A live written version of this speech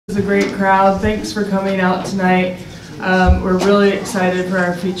It's a great crowd. Thanks for coming out tonight. We're really excited for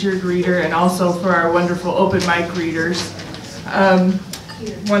our featured reader and also for our wonderful open mic readers.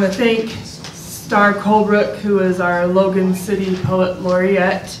 Want to thank Star Colebrook, who is our Logan City Poet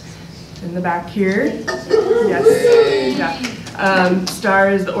Laureate in the back here. Yes. Yeah. Star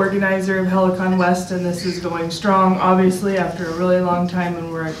is the organizer of Helicon West, and this is going strong, obviously, after a really long time,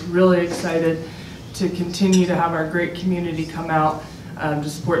 and we're really excited to continue to have our great community come out to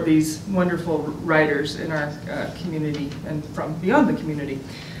support these wonderful writers in our community and from beyond the community.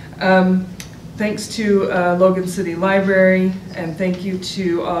 Thanks to Logan City Library, and thank you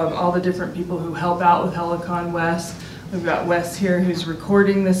to all the different people who help out with Helicon West. We've got Wes here who's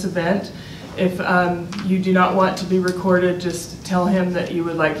recording this event. If you do not want to be recorded, just tell him that you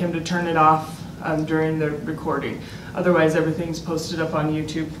would like him to turn it off during the recording. Otherwise, everything's posted up on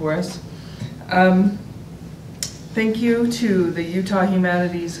YouTube for us. Thank you to the Utah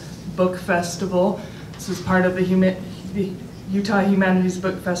Humanities Book Festival. This is part of the Utah Humanities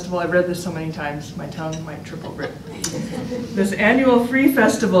Book Festival. I've read this so many times, my tongue might trip over it. This annual free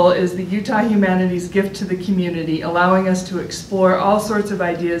festival is the Utah Humanities gift to the community, allowing us to explore all sorts of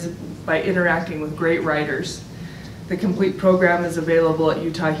ideas by interacting with great writers. The complete program is available at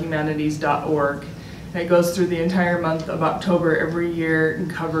utahhumanities.org. It goes through the entire month of October every year and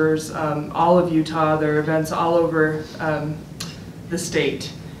covers all of Utah. There are events all over the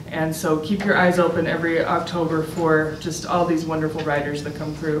state. And so keep your eyes open every October for just all these wonderful writers that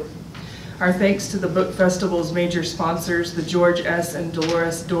come through. Our thanks to the Book Festival's major sponsors, the George S. and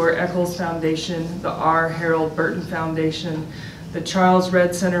Dolores Dorr Eccles Foundation, the R. Harold Burton Foundation, the Charles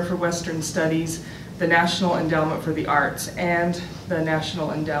Redd Center for Western Studies, the National Endowment for the Arts, and the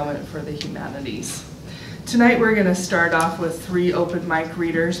National Endowment for the Humanities. Tonight we're going to start off with 3 open mic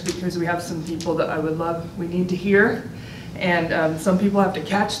readers because we have some people that we need to hear. And some people have to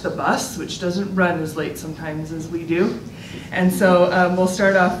catch the bus, which doesn't run as late sometimes as we do. And so we'll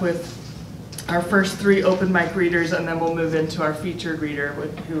start off with our first 3 open mic readers, and then we'll move into our featured reader,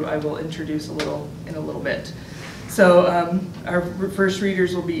 who I will introduce in a little bit. So our first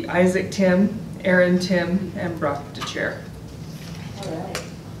readers will be Isaac Tim, Aaron Tim, and Brock DeChair. All right.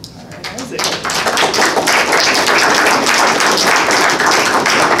 All right, Isaac.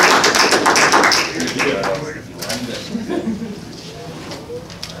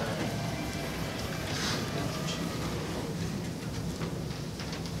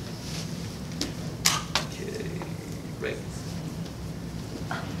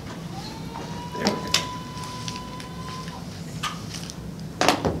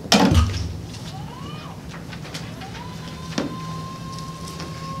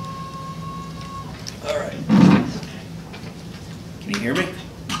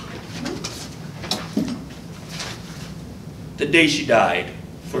 The day she died,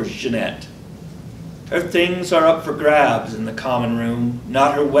 for Jeanette. Her things are up for grabs in the common room,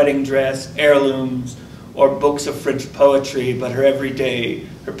 not her wedding dress, heirlooms, or books of French poetry, but her everyday,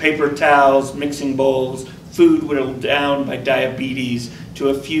 her paper towels, mixing bowls, food whittled down by diabetes to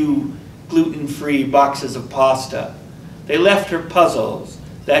a few gluten-free boxes of pasta. They left her puzzles,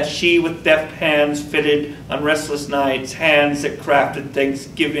 that she with deft hands fitted on restless nights, hands that crafted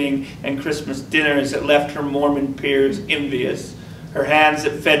Thanksgiving and Christmas dinners that left her Mormon peers envious, her hands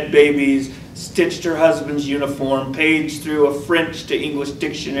that fed babies, stitched her husband's uniform, paged through a French to English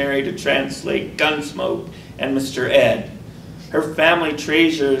dictionary to translate Gunsmoke and Mr. Ed. Her family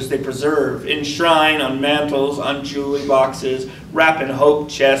treasures they preserve, enshrine on mantles, on jewelry boxes, wrap in hope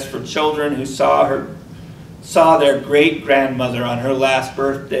chests for children who saw their great-grandmother on her last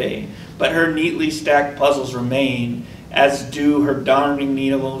birthday, but her neatly stacked puzzles remain, as do her darning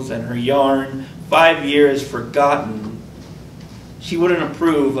needles and her yarn, 5 years forgotten. She wouldn't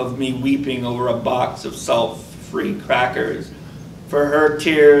approve of me weeping over a box of salt-free crackers. For her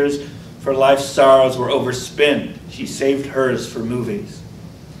tears, for life's sorrows were overspent, she saved hers for movies.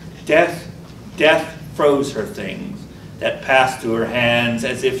 Death froze her things that passed through her hands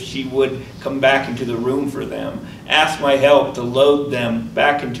as if she would come back into the room for them, ask my help to load them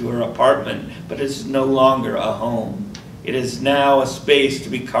back into her apartment, but it is no longer a home. It is now a space to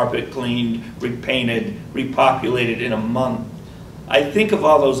be carpet cleaned, repainted, repopulated in a month. I think of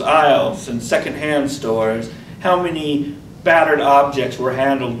all those aisles and secondhand stores, how many battered objects were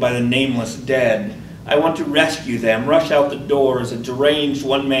handled by the nameless dead. I want to rescue them, rush out the doors, a deranged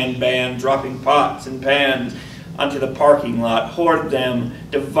one-man band dropping pots and pans onto the parking lot, hoard them,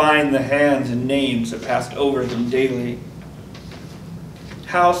 divine the hands and names that passed over them daily.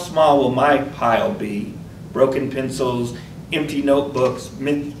 How small will my pile be? Broken pencils, empty notebooks,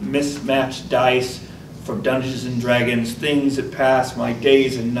 mismatched dice, for Dungeons and Dragons, things that passed my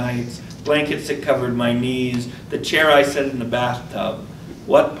days and nights, blankets that covered my knees, the chair I set in the bathtub.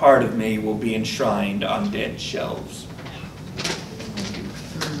 What part of me will be enshrined on dead shelves?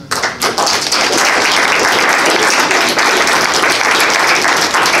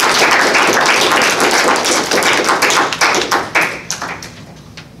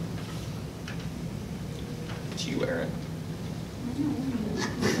 It's you, Aaron.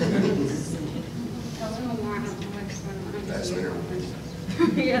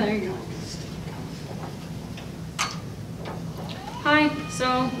 Yeah, there you go. Hi,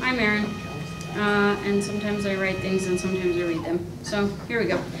 so I'm Erin, and sometimes I write things and sometimes I read them. So here we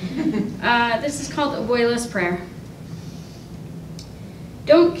go. This is called Abuela's Prayer.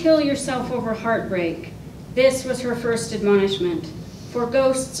 Don't kill yourself over heartbreak. This was her first admonishment. For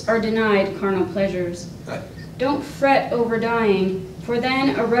ghosts are denied carnal pleasures. Don't fret over dying, for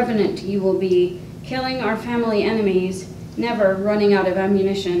then a revenant you will be, killing our family enemies, never running out of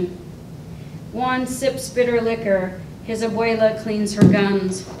ammunition. Juan sips bitter liquor, his abuela cleans her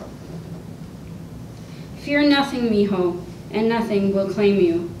guns. Fear nothing, mijo, and nothing will claim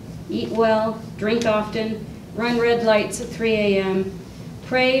you. Eat well, drink often, run red lights at 3 a.m.,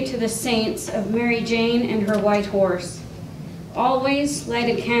 pray to the saints of Mary Jane and her white horse. Always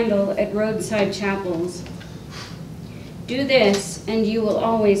light a candle at roadside chapels. Do this, and you will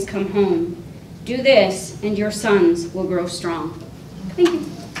always come home. Do this, and your sons will grow strong. Thank you.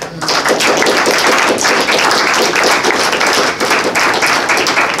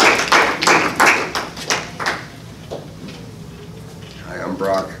 Hi, I'm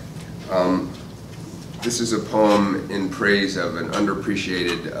Brock. This is a poem in praise of an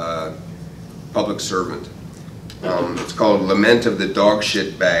underappreciated public servant. It's called Lament of the Dog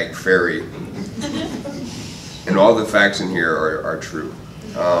Shit Bag Fairy. And all the facts in here are true.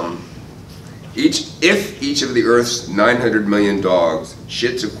 If each of the Earth's 900 million dogs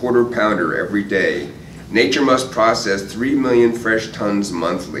shits a quarter pounder every day, nature must process 3 million fresh tons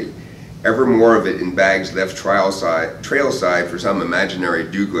monthly, ever more of it in bags left trailside for some imaginary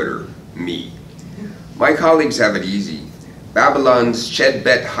do-gooder, me. My colleagues have it easy. Babylon's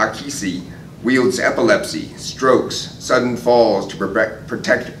Chedbet Hakisi wields epilepsy, strokes, sudden falls to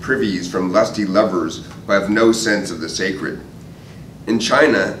protect privies from lusty lovers who have no sense of the sacred. In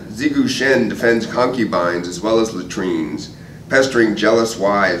China, Zigu Shen defends concubines as well as latrines, pestering jealous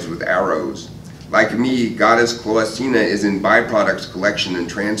wives with arrows. Like me, goddess Cloacina is in byproducts collection and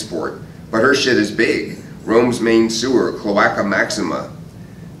transport, but her shit is big. Rome's main sewer, Cloaca Maxima.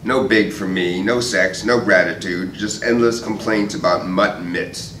 No big for me, no sex, no gratitude, just endless complaints about mutt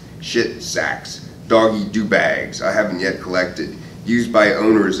mitts, shit sacks, doggy do-bags I haven't yet collected, used by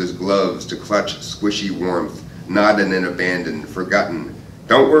owners as gloves to clutch squishy warmth, nodded and abandoned, forgotten.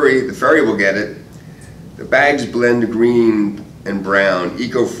 Don't worry, the fairy will get it. The bags blend green and brown,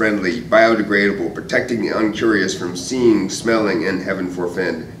 eco-friendly, biodegradable, protecting the uncurious from seeing, smelling, and heaven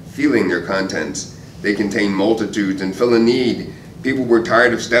forfend, feeling their contents. They contain multitudes and fill a need. People were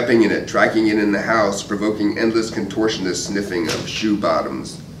tired of stepping in it, tracking it in the house, provoking endless contortionist sniffing of shoe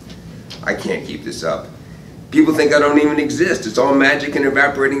bottoms. I can't keep this up. People think I don't even exist. It's all magic in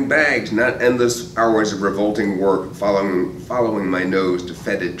evaporating bags, not endless hours of revolting work following my nose to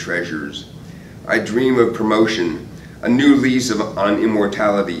fetid treasures. I dream of promotion, a new lease on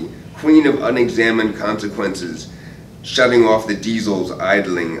immortality, queen of unexamined consequences, shutting off the diesels,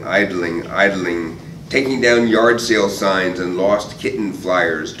 idling, taking down yard sale signs and lost kitten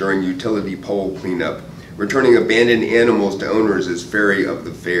flyers during utility pole cleanup, returning abandoned animals to owners as fairy of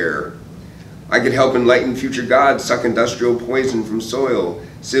the fair. I could help enlighten future gods, suck industrial poison from soil,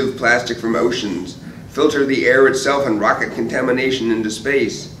 sieve plastic from oceans, filter the air itself and rocket contamination into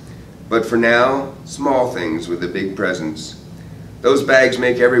space. But for now, small things with a big presence. Those bags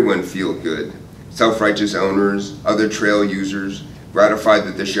make everyone feel good. Self-righteous owners, other trail users, gratified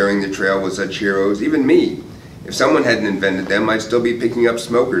that they're sharing the trail with such heroes, even me. If someone hadn't invented them, I'd still be picking up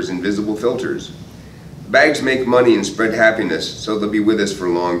smokers' invisible filters. Bags make money and spread happiness, so they'll be with us for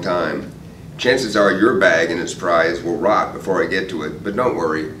a long time. Chances are your bag and its prize will rot before I get to it, but don't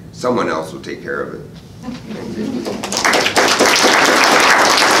worry, someone else will take care of it.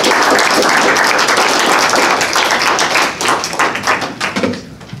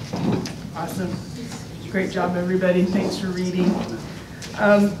 Awesome. Great job, everybody. Thanks for reading.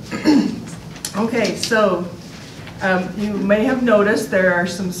 Okay, so you may have noticed there are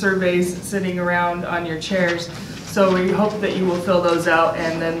some surveys sitting around on your chairs. So we hope that you will fill those out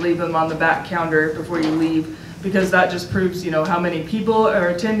and then leave them on the back counter before you leave, because that just proves, how many people are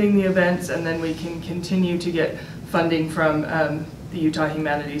attending the events, and then we can continue to get funding from the Utah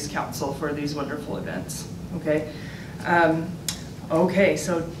Humanities Council for these wonderful events. Okay. Okay,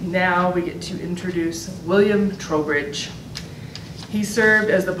 so now we get to introduce William Trowbridge. He served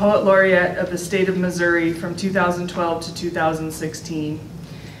as the Poet Laureate of the state of Missouri from 2012 to 2016.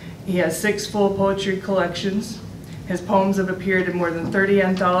 He has 6 full poetry collections. His poems have appeared in more than 30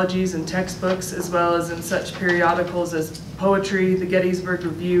 anthologies and textbooks, as well as in such periodicals as Poetry, the Gettysburg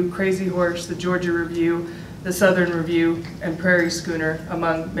Review, Crazy Horse, the Georgia Review, the Southern Review, and Prairie Schooner,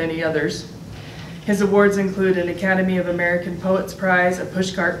 among many others. His awards include an Academy of American Poets Prize, a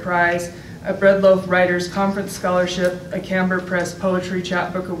Pushcart Prize, a Breadloaf Writers Conference Scholarship, a Camber Press Poetry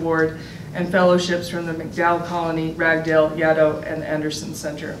Chapbook Award, and fellowships from the McDowell Colony, Ragdale, Yaddo, and Anderson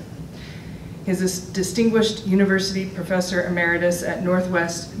Center. He is a distinguished university professor emeritus at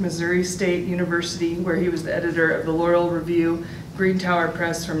Northwest Missouri State University, where he was the editor of the Laurel Review, Green Tower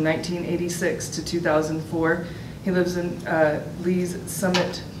Press from 1986 to 2004. He lives in Lee's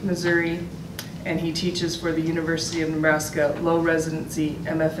Summit, Missouri, and he teaches for the University of Nebraska Low Residency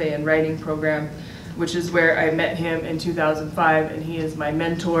MFA in Writing program, which is where I met him in 2005, and he is my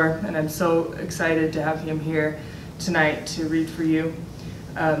mentor, and I'm so excited to have him here tonight to read for you.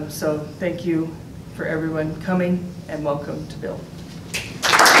 So thank you for everyone coming, and welcome to Bill.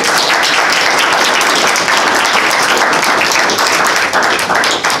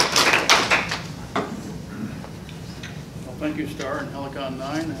 Thank you, Star and Helicon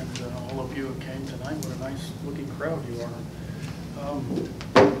 9, and all of you who came tonight. What a nice looking crowd you are.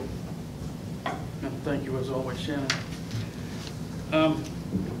 And thank you as always, Shannon. I'm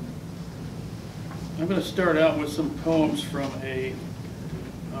going to start out with some poems from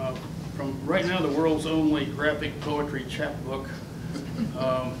right now the world's only graphic poetry chapbook.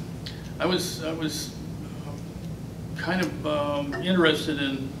 I was kind of interested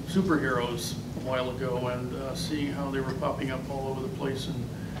in superheroes a while ago, and seeing how they were popping up all over the place in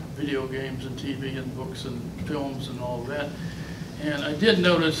video games and TV and books and films and all of that. And I did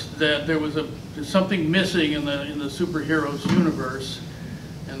notice that there's something missing in the superheroes universe,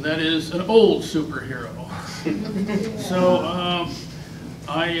 and that is an old superhero. So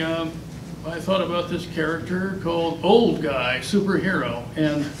I thought about this character called Old Guy Superhero,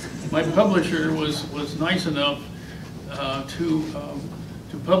 and my publisher was nice enough to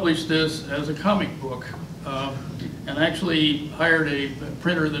publish this as a comic book, and actually hired a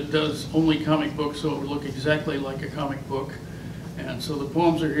printer that does only comic books, so it would look exactly like a comic book. And so the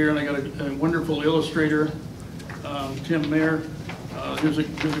poems are here, and I got a wonderful illustrator, Tim Mayer. Here's a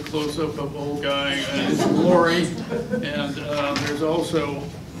close-up of Old Guy and his glory, and there's also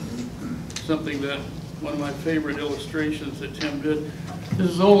something that one of my favorite illustrations that Tim did. This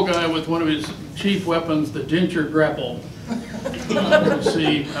is Old Guy with one of his chief weapons, the denture grapple. To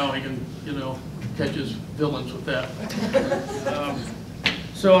see how he can, catch his villains with that.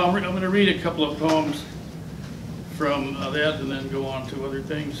 So I'm going to read a couple of poems from that and then go on to other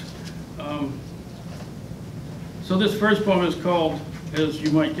things. So this first poem is called, as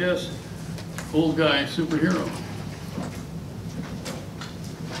you might guess, Old Guy Superhero.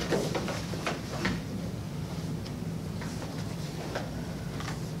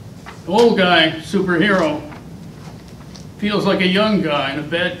 Old guy superhero feels like a young guy in a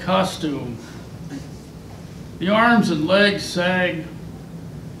bad costume. The arms and legs sag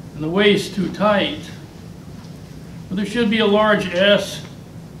and the waist too tight. But there should be a large S,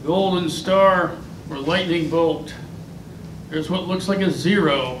 golden star, or lightning bolt. There's what looks like a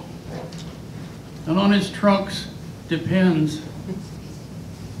 0. And on his trunks depends.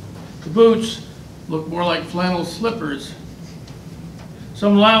 The boots look more like flannel slippers.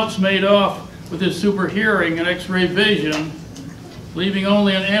 Some louts made off with his super hearing and x-ray vision, leaving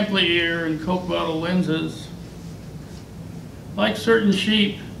only an ampli ear and Coke bottle lenses. Like certain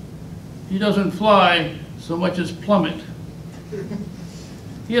sheep, he doesn't fly so much as plummet.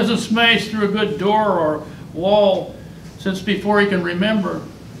 He hasn't smashed through a good door or wall since before he can remember,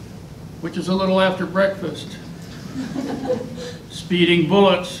 which is a little after breakfast. Speeding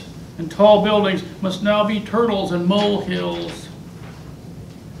bullets and tall buildings must now be turtles and molehills.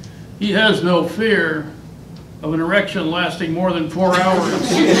 He has no fear of an erection lasting more than 4 hours.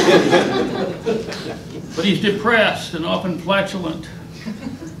 But he's depressed and often flatulent.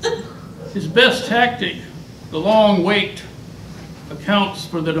 His best tactic, the long wait, accounts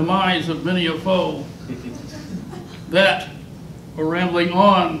for the demise of many a foe. That, or rambling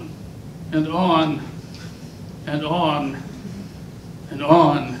on and on and on and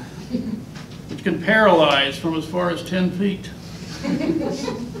on, which can paralyze from as far as 10 feet.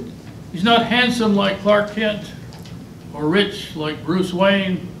 He's not handsome like Clark Kent or rich like Bruce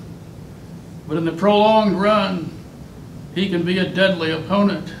Wayne, but in the prolonged run, he can be a deadly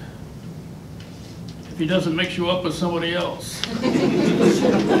opponent if he doesn't mix you up with somebody else.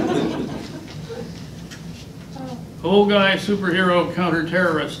 Old guy, superhero,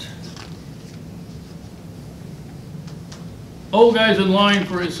 counter-terrorist. Old guy's in line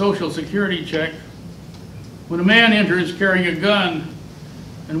for his social security check when a man enters carrying a gun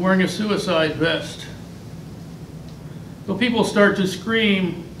and wearing a suicide vest. Though people start to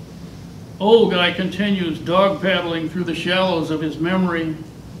scream, old guy continues dog paddling through the shallows of his memory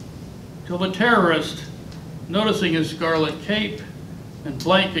till the terrorist, noticing his scarlet cape and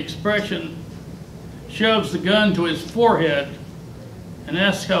blank expression, shoves the gun to his forehead and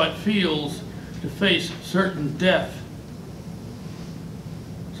asks how it feels to face certain death.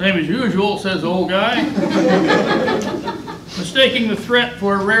 Same as usual, says old guy, mistaking the threat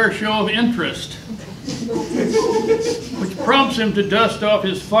for a rare show of interest, which prompts him to dust off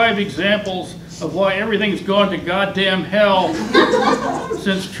his 5 examples of why everything's gone to goddamn hell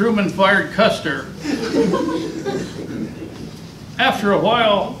since Truman fired Custer. After a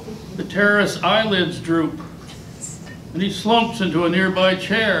while, the terrorist's eyelids droop, and he slumps into a nearby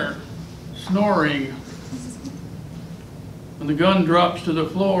chair, snoring. When the gun drops to the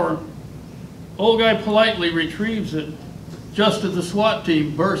floor, old guy politely retrieves it, just as the SWAT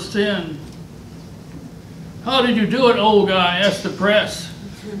team bursts in. "How did you do it, old guy?" asks the press.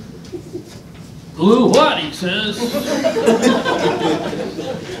 "Blew what?" he says.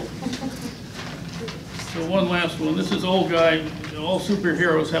 So one last one. This is old guy. All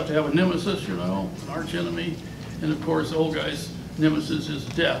superheroes have to have a nemesis, you know, an arch enemy. And of course, old guy's nemesis is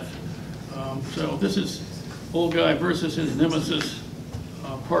death. So this is old guy versus his nemesis,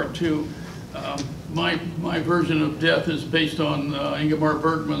 part 2. My version of death is based on Ingmar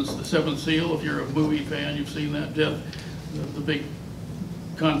Bergman's The Seventh Seal. If you're a movie fan, you've seen that. Death, the big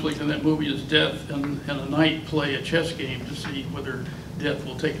conflict in that movie is death and a knight play a chess game to see whether death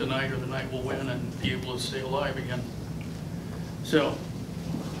will take the knight or the knight will win and be able to stay alive again. So,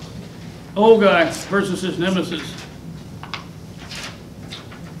 old guy versus his nemesis.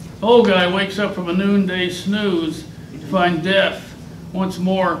 Old guy wakes up from a noonday snooze to find death once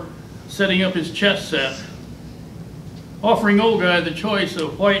more setting up his chess set, offering old guy the choice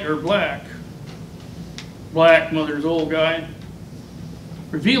of white or black. "Black," mutters old guy.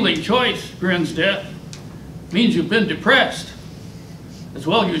 "Revealing choice," grins death. "Means you've been depressed." "As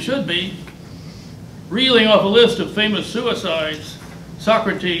well you should be." Reeling off a list of famous suicides: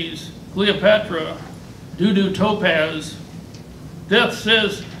 Socrates, Cleopatra, Dudu Topaz. Death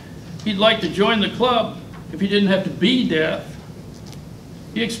says he'd like to join the club if he didn't have to be death.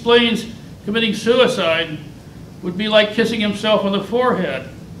 He explains committing suicide would be like kissing himself on the forehead.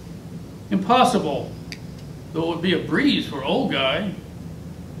 Impossible, though it would be a breeze for old guy,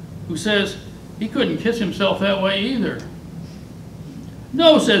 who says he couldn't kiss himself that way either.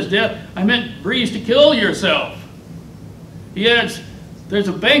 "No," says death, "I meant breeze to kill yourself." He adds, "There's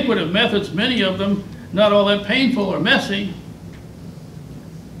a banquet of methods, many of them not all that painful or messy."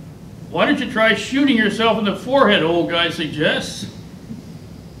 "Why don't you try shooting yourself in the forehead?" old guy suggests.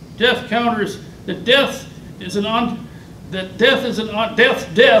 Death counters that death is an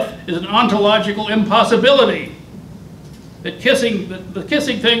ontological impossibility. That the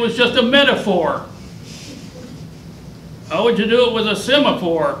kissing thing was just a metaphor. "How would you do it with a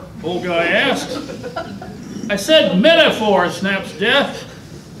semaphore?" old guy asks. "I said metaphor," snaps death.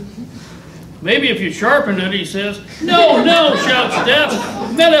 "Maybe if you sharpened it," he says. "No, no," shouts death.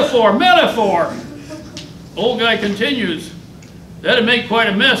 "Metaphor, metaphor." Old guy continues. "That'd make quite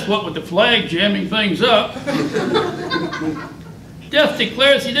a mess, what with the flag jamming things up." Death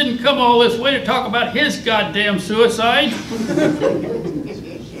declares he didn't come all this way to talk about his goddamn suicide.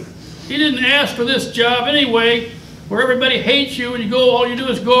 He didn't ask for this job anyway, where everybody hates you and all you do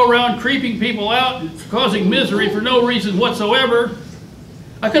is go around creeping people out and causing misery for no reason whatsoever.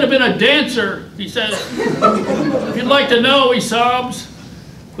 "I could have been a dancer," he says. "If you'd like to know," he sobs.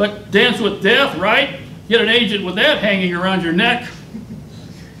 "But dance with death, right? Get an agent with that hanging around your neck."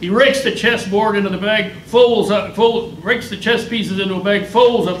 He rakes the chessboard into the bag, rakes the chess pieces into a bag,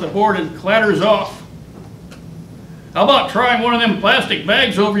 folds up the board, and clatters off. "How about trying one of them plastic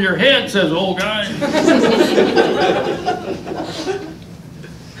bags over your head?" says old guy.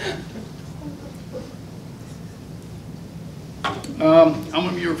 How many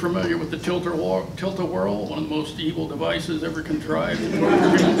of you are familiar with the tilt-a-whirl, one of the most evil devices ever contrived to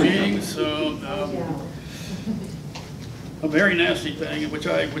torture human beings? A very nasty thing, which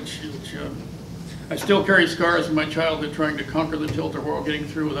I still carry scars from my childhood trying to conquer the tilt-a-whirl, getting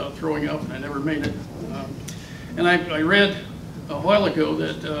through without throwing up, and I never made it. And I read a while ago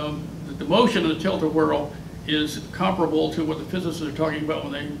that the motion of the tilt-a-whirl is comparable to what the physicists are talking about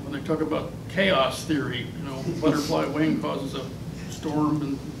when they talk about chaos theory. You know, butterfly wing causes a storm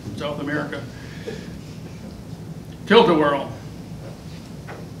in South America. Tilt-a-whirl.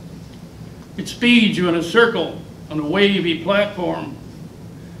 It speeds you in a circle on a wavy platform.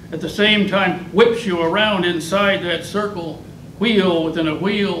 At the same time, whips you around inside that circle, wheel within a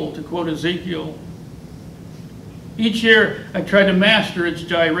wheel, to quote Ezekiel. Each year, I try to master its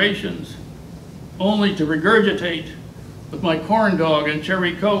gyrations, only to regurgitate with my corn dog and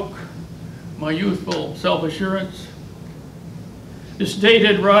cherry coke, my youthful self-assurance. This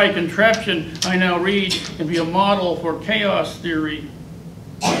dated rye contraption I now read can be a model for chaos theory.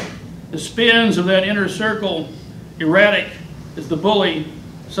 The spins of that inner circle, erratic as the bully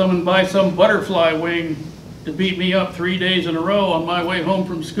summoned by some butterfly wing to beat me up 3 days in a row on my way home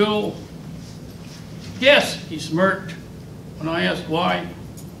from school. Yes, he smirked when I asked why.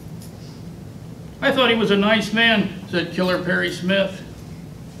 I thought he was a nice man, said Killer Perry Smith,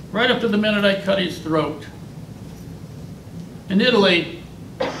 right up to the minute I cut his throat. In Italy,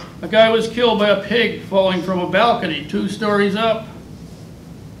 a guy was killed by a pig falling from a balcony 2 stories up.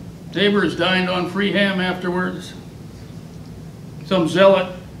 Neighbors dined on free ham afterwards. Some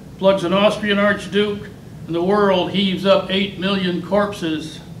zealot plugs an Austrian archduke, and the world heaves up 8 million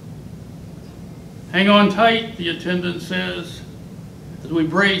corpses. Hang on tight, the attendant says, as we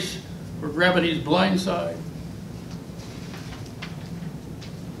brace for gravity's blind side.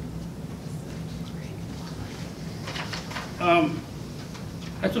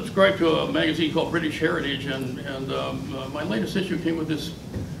 I subscribe to a magazine called British Heritage, and my latest issue came with this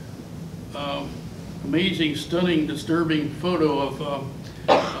amazing, stunning, disturbing photo of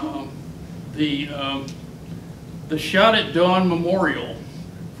the Shot at Dawn Memorial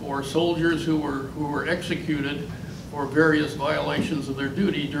for soldiers who were executed for various violations of their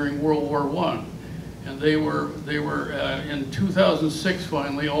duty during World War I. And they were in 2006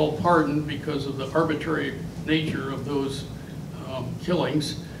 finally all pardoned because of the arbitrary nature of those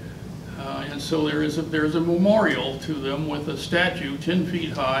killings. And so there is a memorial to them with a statue 10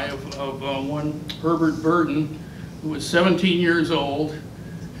 feet high of one Herbert Burden, who was 17 years old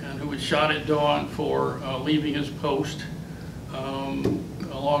and who was shot at dawn for leaving his post,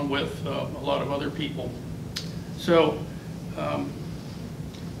 along with a lot of other people. So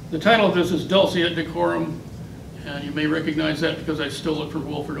the title of this is Dulce et Decorum, and you may recognize that because I stole it from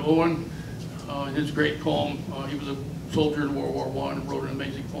Wilfred Owen in his great poem. He was a soldier in World War I and wrote an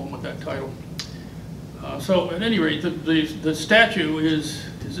amazing poem with that title. So at any rate, the statue is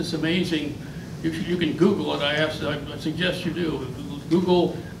this amazing. You can Google it. I suggest you do.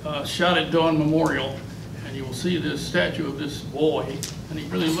 Google Shot at Dawn Memorial, and you will see this statue of this boy, and he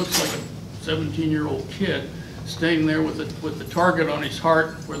really looks like a 17-year-old kid standing there with the target on his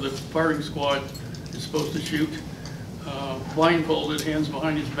heart where the firing squad is supposed to shoot, blindfolded, hands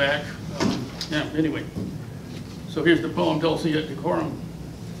behind his back. Yeah, anyway. So here's the poem, Dulce et Decorum.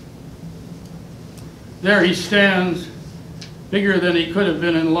 There he stands, bigger than he could have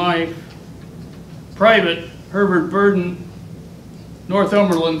been in life. Private Herbert Burden,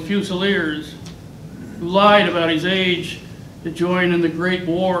 Northumberland Fusiliers, who lied about his age to join in the Great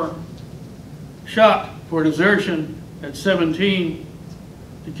War. Shot for desertion at 17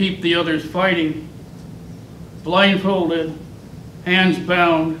 to keep the others fighting. Blindfolded, hands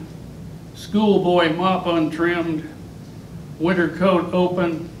bound, schoolboy mop untrimmed, winter coat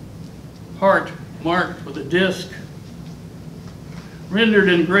open, heart marked with a disc. Rendered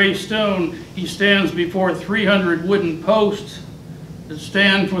in gray stone, he stands before 300 wooden posts that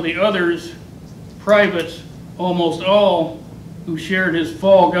stand for the others, privates, almost all, who shared his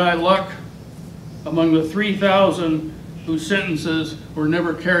fall guy luck, among the 3,000 whose sentences were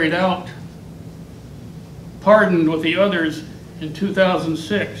never carried out. Pardoned with the others in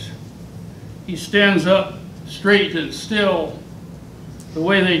 2006. He stands up straight and still, the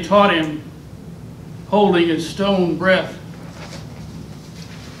way they taught him, holding his stone breath.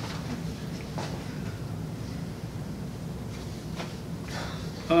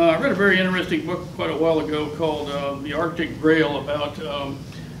 I read a very interesting book quite a while ago called The Arctic Grail, about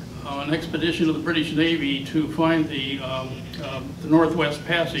an expedition of the British Navy to find the Northwest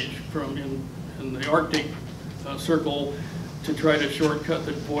Passage in the Arctic Circle to try to shortcut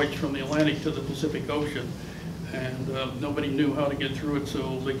the voyage from the Atlantic to the Pacific Ocean. And nobody knew how to get through it,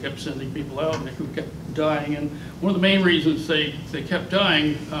 so they kept sending people out, and they kept dying. And one of the main reasons they kept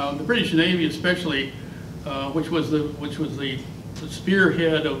dying, the British Navy especially, which was the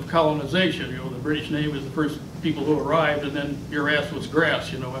spearhead of colonization. You know, the British Navy was the first people who arrived, and then your ass was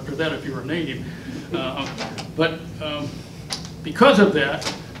grass, you know, after that if you were a native. But because of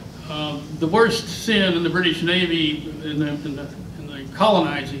that, The worst sin in the British Navy, in the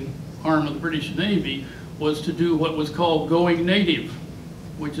colonizing arm of the British Navy, was to do what was called going native,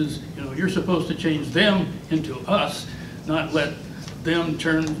 which is, you're supposed to change them into us, not let them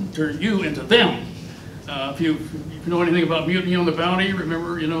turn you into them. If you know anything about Mutiny on the Bounty,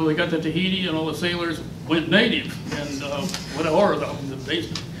 remember, they got to Tahiti and all the sailors went native, and or the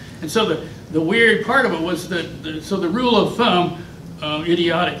basement. And so the weird part of it was that, so the rule of thumb,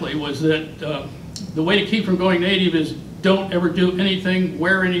 idiotically, was that the way to keep from going native is don't ever do anything,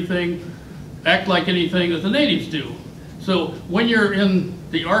 wear anything, act like anything that the natives do. So when you're in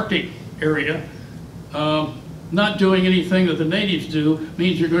the Arctic area, not doing anything that the natives do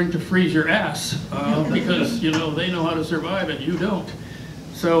means you're going to freeze your ass because they know how to survive and you don't.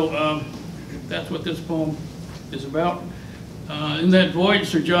 So that's what this poem is about. In that voyage,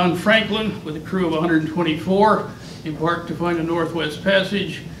 Sir John Franklin, with a crew of 124, embarked to find the Northwest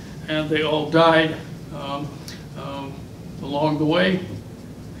Passage, and they all died along the way.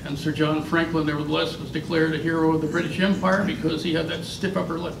 And Sir John Franklin, nevertheless, was declared a hero of the British Empire because he had that stiff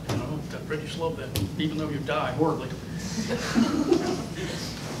upper lip. That British love that, even though you die horribly.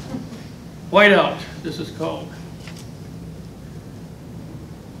 Whiteout, this is called.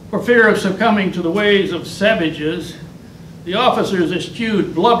 For fear of succumbing to the ways of savages, the officers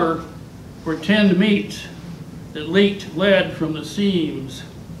eschewed blubber for tinned meat that leaked lead from the seams,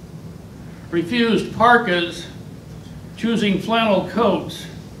 refused parkas, choosing flannel coats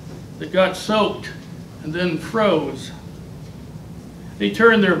that got soaked and then froze. They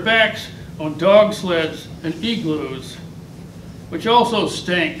turned their backs on dog sleds and igloos, which also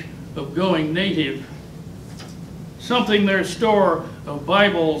stank of going native. Something their store of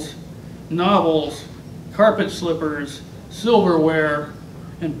Bibles, novels, carpet slippers, silverware,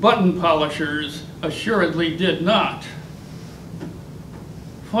 and button polishers assuredly did not.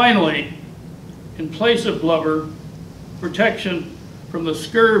 Finally, in place of blubber, protection from the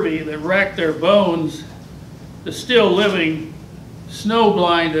scurvy that racked their bones, the still living,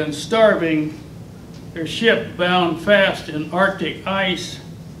 snow-blind and starving, their ship bound fast in Arctic ice,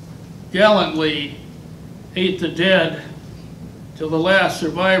 gallantly ate the dead till the last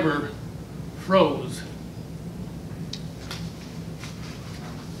survivor froze.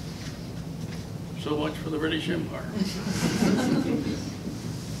 So much for the British Empire.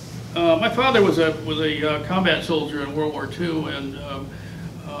 My father was a combat soldier in World War II, and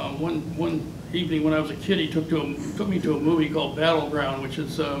one evening when I was a kid, he took me to a movie called Battleground, which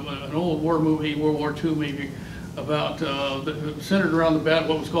is an old war movie, World War II movie, about centered around the battle,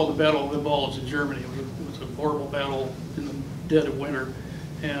 what was called the Battle of the Bulge in Germany. It was a horrible battle in the dead of winter,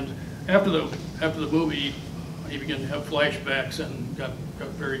 and after the movie, he began to have flashbacks and got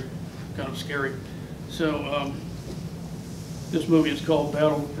very kind of scary. So this movie is called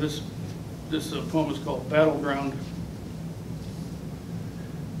This poem is called Battleground.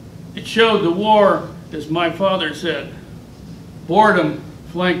 It showed the war, as my father said, boredom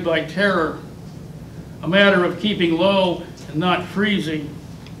flanked by terror, a matter of keeping low and not freezing.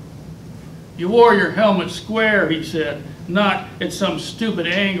 You wore your helmet square, he said, not at some stupid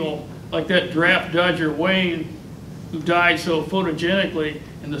angle like that draft dodger Wayne, who died so photogenically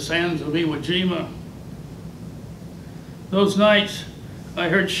in the sands of Iwo Jima. Those nights, I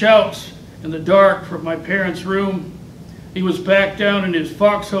heard shouts in the dark from my parents' room. He was back down in his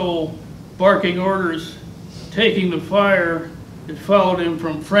foxhole, barking orders, taking the fire that followed him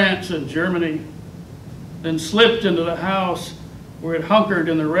from France and Germany, then slipped into the house where it hunkered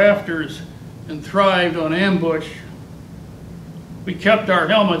in the rafters and thrived on ambush. We kept our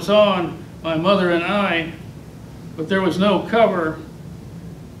helmets on, my mother and I, but there was no cover,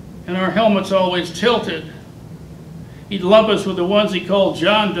 and our helmets always tilted. He'd lump us with the ones he called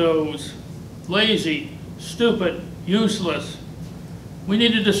John Does, lazy, stupid, useless. We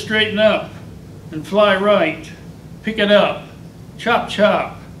needed to straighten up and fly right, pick it up, chop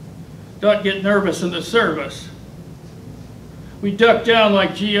chop, not get nervous in the service. We ducked down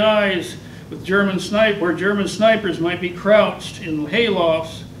like GIs with where German snipers might be crouched in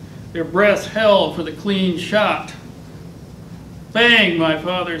haylofts, their breaths held for the clean shot. Bang, my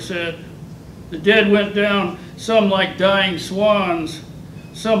father said. The dead went down, some like dying swans,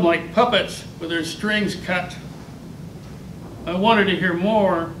 some like puppets with their strings cut. I wanted to hear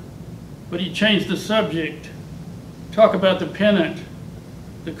more, but he changed the subject. Talk about the pennant,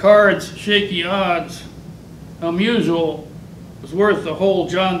 the cards, shaky odds. How Mutual was worth the whole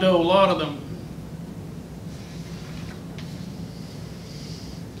John Doe lot of them.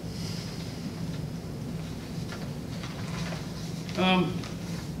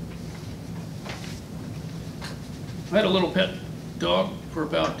 I had a little pet dog for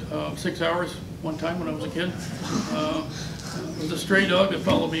about 6 hours one time when I was a kid. It was a stray dog that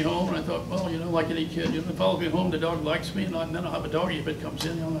followed me home, and I thought, well, you know, like any kid, you know, follow me home, the dog likes me, and then I'll have a doggy if it comes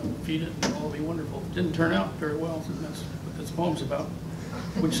in, you know, I'll feed it, and it'll all be wonderful. It didn't turn out very well, so that's what this poem's about,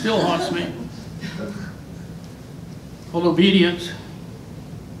 which still haunts me. Called Obedience.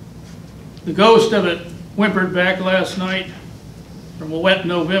 The ghost of it whimpered back last night from a wet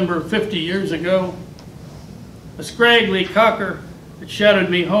November 50 years ago. A scraggly cocker that shadowed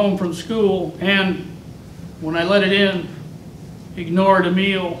me home from school, and when I let it in, ignored a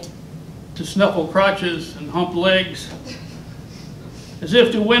meal to snuffle crotches and hump legs, as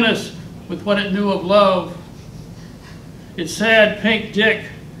if to win us with what it knew of love. Its sad pink dick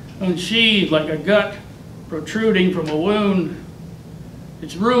unsheathed like a gut protruding from a wound,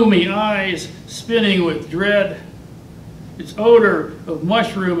 its roomy eyes spinning with dread, its odor of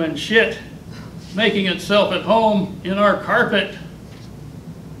mushroom and shit making itself at home in our carpet.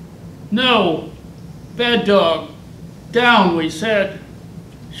 No, bad dog, down, we said,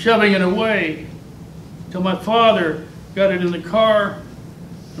 shoving it away, till my father got it in the car,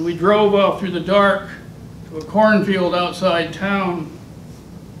 and we drove off through the dark to a cornfield outside town,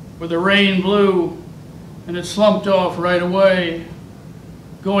 where the rain blew, and it slumped off right away,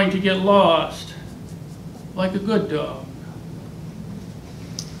 going to get lost, like a good dog.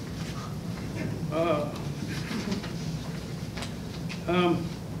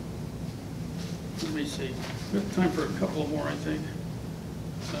 Let me see. We have time for a couple more, I think.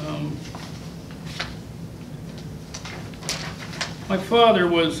 My father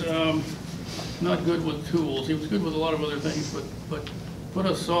was not good with tools. He was good with a lot of other things, but put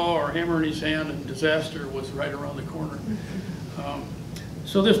a saw or hammer in his hand and disaster was right around the corner.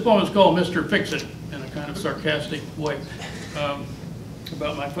 So this poem is called Mr. Fix-It, in a kind of sarcastic way,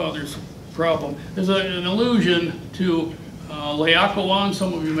 about my father's problem. There's an allusion to Laocoon.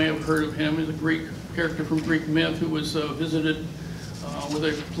 Some of you may have heard of him. He's a Greek character from Greek myth who was visited with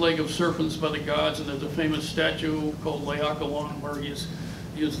a plague of serpents by the gods, and there's a famous statue called Laocoon where he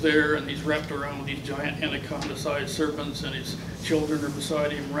is there and he's wrapped around with these giant anaconda-sized serpents, and his children are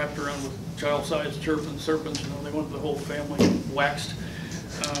beside him wrapped around with child-sized serpents. You know, they want the whole family waxed.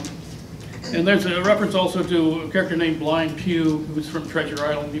 And there's a reference also to a character named Blind Pew, who's from Treasure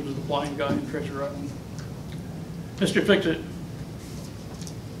Island. He was the blind guy in Treasure Island. Mr. Fix-It.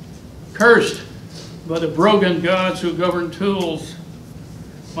 Cursed by the brogan gods who govern tools,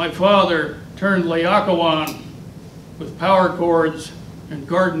 my father turned Laocoon with power cords and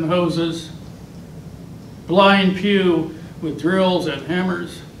garden hoses, Blind Pew with drills and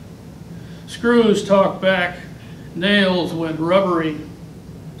hammers. Screws talked back, nails went rubbery,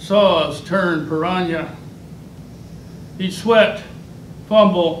 saws turned piranha. He'd sweat,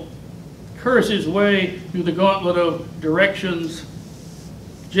 fumble, curse his way through the gauntlet of directions,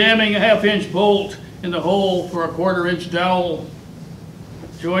 jamming a half-inch bolt in the hole for a quarter-inch dowel,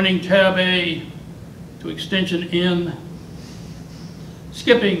 joining tab A to extension N,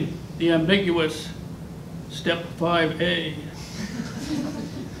 skipping the ambiguous step 5A.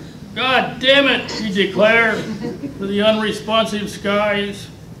 God damn it, he'd declare to the unresponsive skies.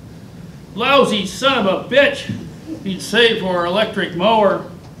 Lousy son of a bitch, he'd say for our electric mower,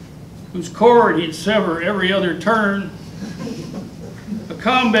 whose cord he'd sever every other turn. A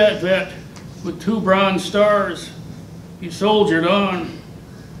combat vet with 2 bronze stars, he soldiered on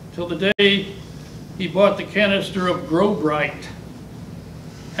till the day he bought the canister of Trowbrige,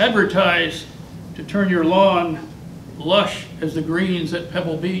 advertised to turn your lawn lush as the greens at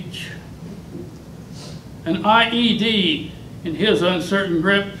Pebble Beach. An IED in his uncertain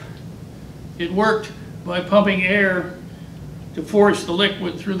grip, it worked by pumping air to force the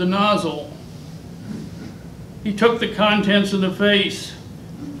liquid through the nozzle. He took the contents of the face,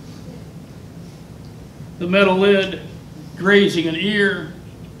 the metal lid grazing an ear.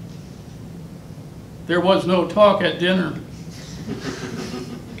 There was no talk at dinner,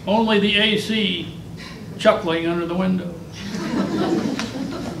 only the AC chuckling under the window.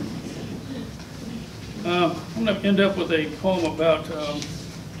 I'm going to end up with a poem about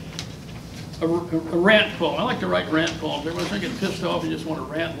a rant poem. I like to write rant poems. Every once I get pissed off and just want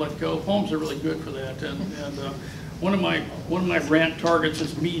to rant, let go. Poems are really good for that. And one of my rant targets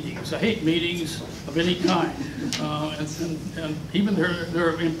is meetings. I hate meetings of any kind. And even there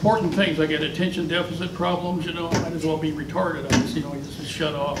are important things. I get attention deficit problems. You know, I might as well be retarded. I just, you know, just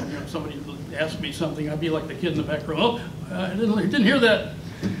shut off. And, you know, if somebody asked me something, I'd be like the kid in the back row. Oh, I didn't hear that.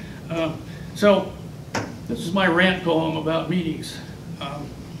 So this is my rant poem about meetings,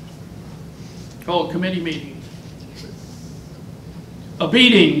 called Committee Meeting. A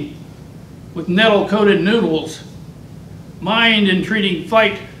beating with nettle-coated noodles, mind entreating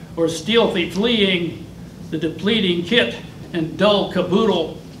fight or stealthy fleeing, the depleting kit and dull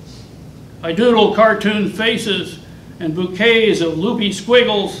caboodle. I doodle cartoon faces and bouquets of loopy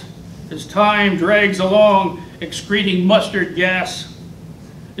squiggles as time drags along, excreting mustard gas.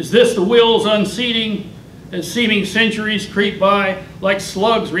 Is this the will's unseating as seeming centuries creep by like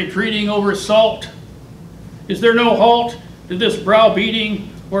slugs retreating over salt? Is there no halt to this browbeating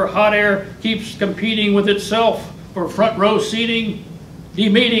where hot air keeps competing with itself for front row seating,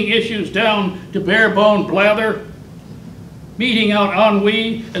 demeaning issues down to bare bone blather, meeting out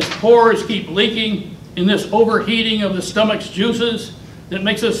ennui as pores keep leaking in this overheating of the stomach's juices that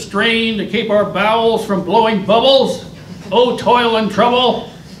makes us strain to keep our bowels from blowing bubbles? Oh, toil and trouble!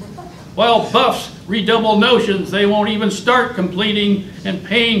 While buffs redouble notions they won't even start completing, and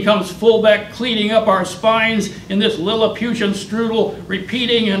pain comes full back cleaning up our spines in this Lilliputian strudel,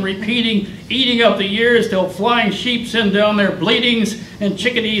 repeating and repeating, eating up the years till flying sheep send down their bleedings and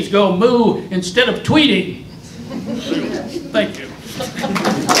chickadees go moo instead of tweeting. Thank you.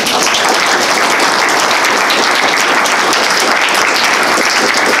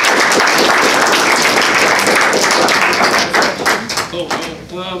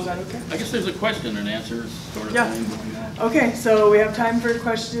 I guess there's a question and answer sort of thing. Okay, so we have time for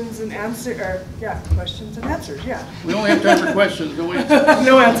questions and answers, questions and answers, yeah. We only have time for questions, no answers.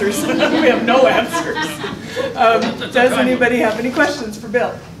 No answers. We have no answers. Does anybody have any questions for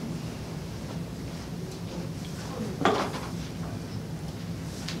Bill?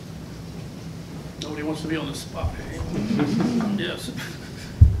 Nobody wants to be on the spot. Yes.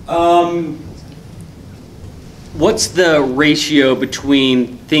 What's the ratio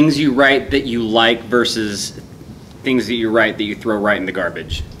between things you write that you like versus things that you write that you throw right in the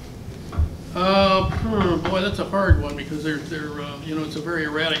garbage? Boy, that's a hard one because you know, it's a very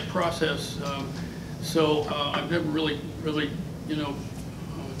erratic process. So I've never really, you know,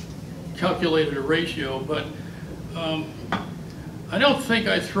 calculated a ratio, but I don't think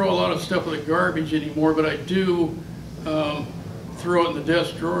I throw a lot of stuff in the garbage anymore, but I do throw it in the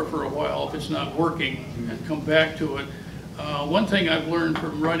desk drawer for a while if it's not working and come back to it. One thing I've learned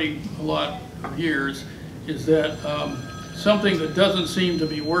from writing a lot of years is that something that doesn't seem to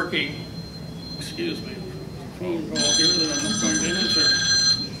be working, excuse me, phone call here that I'm not going to answer,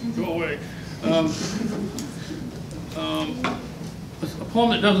 go away. A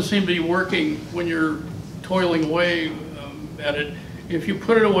poem that doesn't seem to be working when you're toiling away at it, if you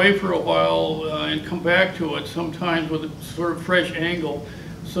put it away for a while and come back to it, sometimes with a sort of fresh angle,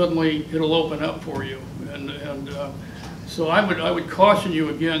 suddenly it'll open up for you. And so I would caution you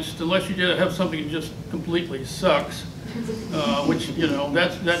against, unless you have something that just completely sucks, which, you know,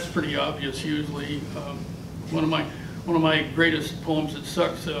 that's pretty obvious usually. One of my greatest poems that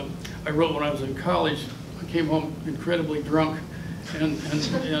sucks I wrote when I was in college. I came home incredibly drunk and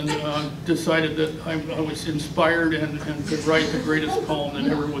decided that I was inspired and could write the greatest poem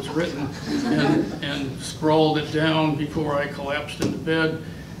that ever was written, and scrawled it down before I collapsed into bed,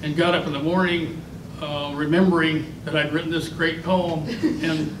 and got up in the morning remembering that I'd written this great poem and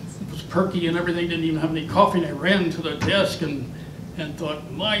it was perky and everything, didn't even have any coffee, and I ran to the desk and thought,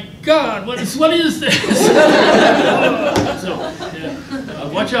 my God, what is this? So,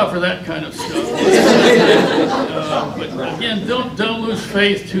 yeah, watch out for that kind of stuff. But again, don't lose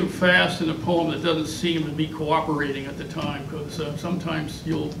faith too fast in a poem that doesn't seem to be cooperating at the time, because sometimes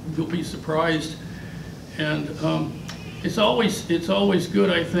you'll be surprised, and it's always good,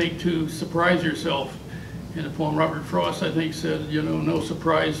 I think, to surprise yourself. In a poem, Robert Frost, I think, said, you know, no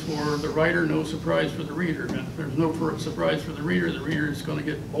surprise for the writer, no surprise for the reader. And if there's no surprise for the reader is going to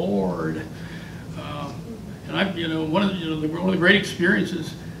get bored. And I've, you know, one of the great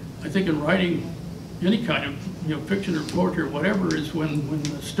experiences, I think, in writing any kind of, you know, fiction or poetry or whatever, is when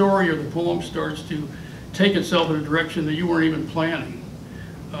the story or the poem starts to take itself in a direction that you weren't even planning.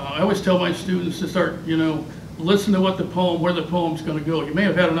 I always tell my students to start, you know, listen to where the poem's going to go. You may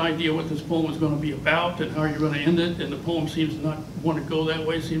have had an idea what this poem was going to be about and how you're going to end it, and the poem seems to not want to go that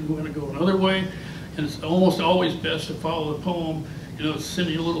way, seems to want to go another way. And it's almost always best to follow the poem, you know,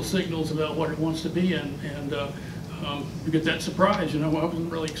 send you little signals about what it wants to be, and you get that surprise. You know, I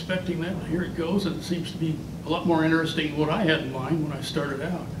wasn't really expecting that, but here it goes, and it seems to be a lot more interesting than what I had in mind when I started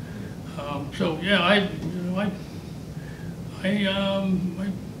out. So yeah, I hang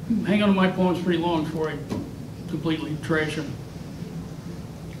on to my poems pretty long before I completely trash them.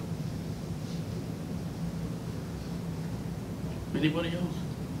 Anybody else?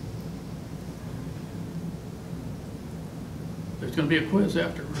 There's going to be a quiz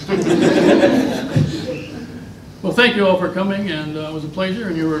afterwards. Well, thank you all for coming, and it was a pleasure,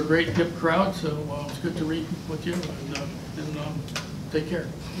 and you were a great hip crowd, so it was good to read with you, and take care.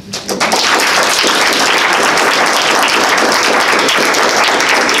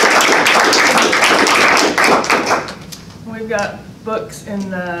 We've got books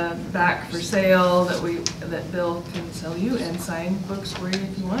in the back for sale that Bill can sell you, and sign books for you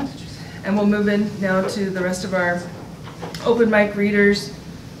if you want. And we'll move in now to the rest of our open mic readers.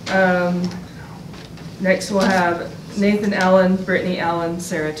 Next we'll have Nathan Allen, Brittany Allen,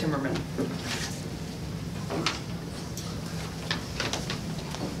 Sarah Timmerman.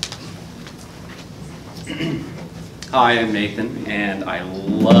 Hi, I'm Nathan, and I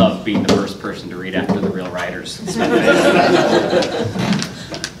love being the first person to read after the real writers.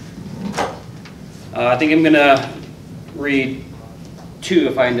 I think I'm gonna read two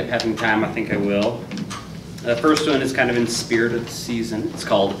if I end up having time. I think I will. The first one is kind of in spirit of the season. It's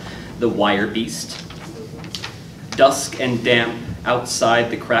called The Wire Beast. Dusk and damp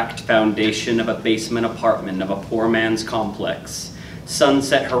outside the cracked foundation of a basement apartment of a poor man's complex.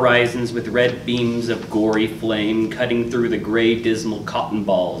 Sunset horizons with red beams of gory flame cutting through the gray dismal cotton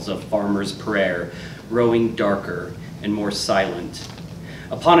balls of farmer's prayer, growing darker and more silent.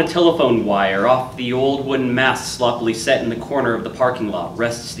 Upon a telephone wire off the old wooden mast sloppily set in the corner of the parking lot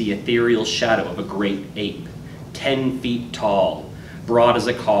rests the ethereal shadow of a great ape, 10 feet tall, broad as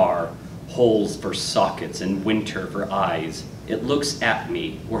a car, holes for sockets and winter for eyes. It looks at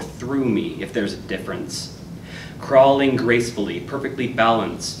me, or through me, if there's a difference. Crawling gracefully, perfectly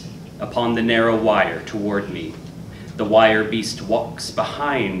balanced upon the narrow wire toward me. The wire beast walks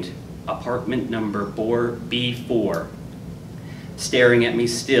behind apartment number B4, staring at me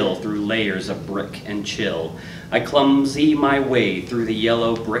still through layers of brick and chill. I clumsy my way through the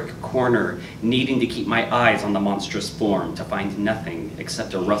yellow brick corner, needing to keep my eyes on the monstrous form, to find nothing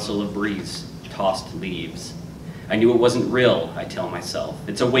except a rustle of breeze, tossed leaves. I knew it wasn't real, I tell myself.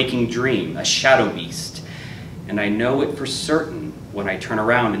 It's a waking dream, a shadow beast. And I know it for certain when I turn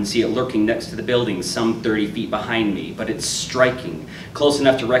around and see it lurking next to the building some 30 feet behind me, but it's striking, close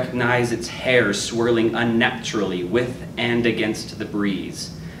enough to recognize its hair swirling unnaturally with and against the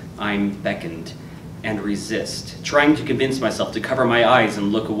breeze. I'm beckoned and resist, trying to convince myself to cover my eyes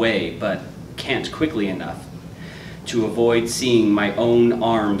and look away, but can't quickly enough to avoid seeing my own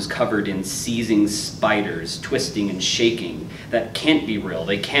arms covered in seizing spiders, twisting and shaking. That can't be real,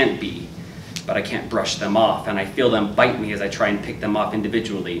 they can't be. But I can't brush them off, and I feel them bite me as I try and pick them off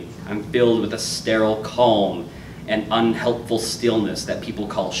individually. I'm filled with a sterile calm and unhelpful stillness that people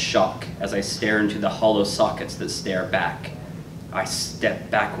call shock as I stare into the hollow sockets that stare back. I step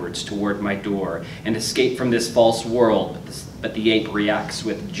backwards toward my door and escape from this false world, but the ape reacts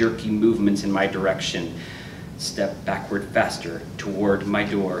with jerky movements in my direction. Step backward faster toward my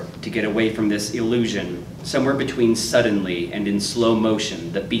door to get away from this illusion. Somewhere between suddenly and in slow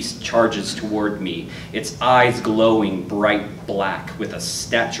motion, the beast charges toward me, its eyes glowing bright black with a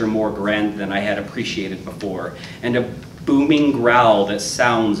stature more grand than I had appreciated before, and a booming growl that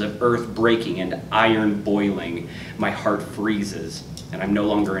sounds of earth breaking and iron boiling. My heart freezes, and I'm no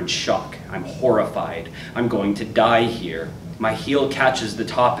longer in shock. I'm horrified. I'm going to die here. My heel catches the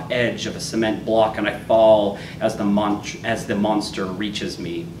top edge of a cement block and I fall as the monster reaches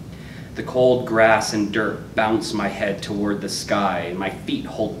me. The cold grass and dirt bounce my head toward the sky, and my feet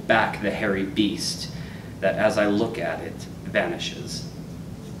hold back the hairy beast that, as I look at it, vanishes.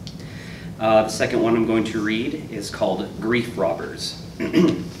 The second one I'm going to read is called Grief Robbers.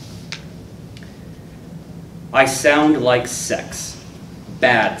 I sound like sex,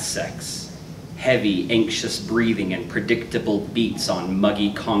 bad sex. Heavy, anxious breathing and predictable beats on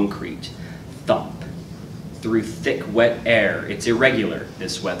muggy concrete. Thump. Through thick, wet air. It's irregular,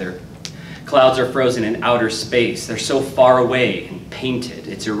 this weather. Clouds are frozen in outer space. They're so far away and painted.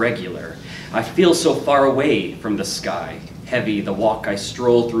 It's irregular. I feel so far away from the sky. Heavy, the walk I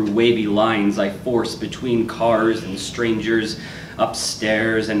stroll through wavy lines I force between cars and strangers,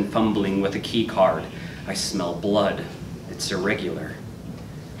 upstairs and fumbling with a key card. I smell blood. It's irregular.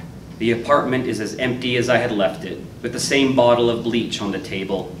 The apartment is as empty as I had left it, with the same bottle of bleach on the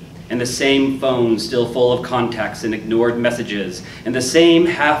table, and the same phone still full of contacts and ignored messages, and the same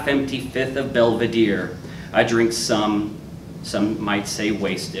half-empty fifth of Belvedere. I drink some might say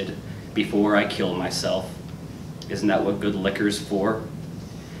wasted, before I kill myself. Isn't that what good liquor's for?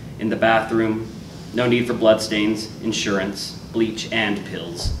 In the bathroom, no need for bloodstains, insurance, bleach, and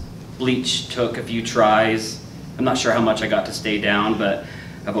pills. Bleach took a few tries. I'm not sure how much I got to stay down, but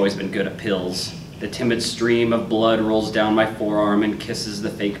I've always been good at pills. The timid stream of blood rolls down my forearm and kisses the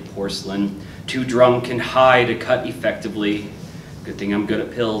fake porcelain. Too drunk and high to cut effectively. Good thing I'm good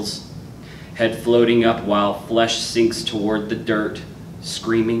at pills. head floating up while flesh sinks toward the dirt.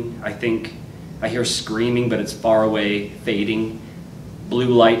 Screaming, I think. I hear screaming, but it's far away, fading. Blue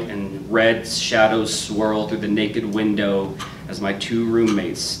light and red shadows swirl through the naked window as my two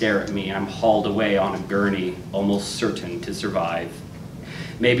roommates stare at me. I'm hauled away on a gurney, almost certain to survive.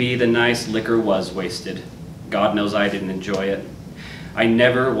 Maybe the nice liquor was wasted. God knows I didn't enjoy it. I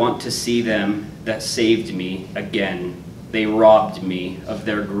never want to see them that saved me again. They robbed me of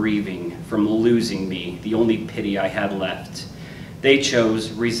their grieving, from losing me, the only pity I had left. They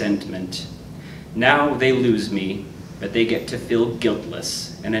chose resentment. Now they lose me, but they get to feel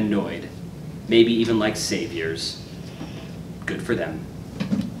guiltless and annoyed, maybe even like saviors. Good for them.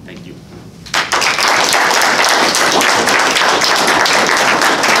 Thank you.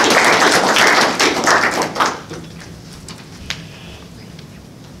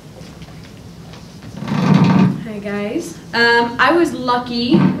 Hi guys. I was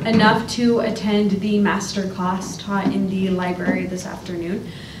lucky enough to attend the master class taught in the library this afternoon.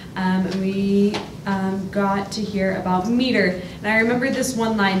 We got to hear about meter. And I remember this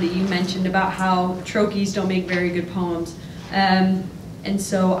one line that you mentioned about how trochees don't make very good poems. And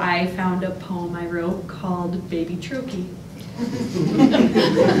so I found a poem I wrote called Baby Trochee.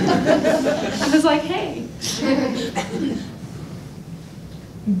 I was like, hey.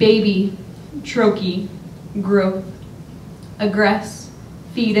 Baby, trochee, growth, aggress,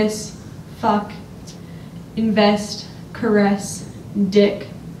 fetus, fuck, invest, caress, dick,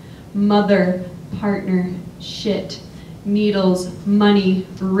 mother, partner, shit, needles, money,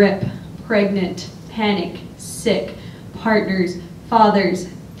 rip, pregnant, panic, sick, partners, fathers,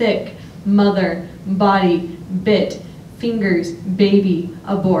 thick, mother, body, bit, fingers, baby,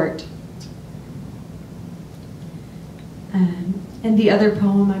 abort. And the other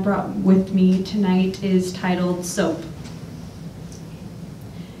poem I brought with me tonight is titled Soap.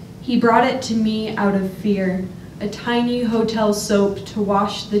 He brought it to me out of fear, a tiny hotel soap to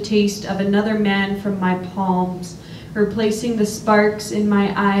wash the taste of another man from my palms, replacing the sparks in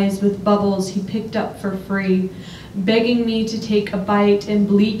my eyes with bubbles he picked up for free, begging me to take a bite and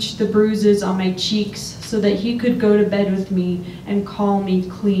bleach the bruises on my cheeks so that he could go to bed with me and call me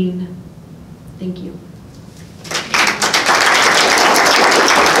clean. Thank you.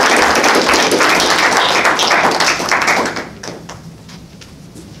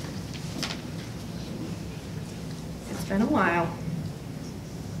 Been a while.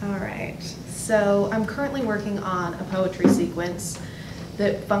 All right, so I'm currently working on a poetry sequence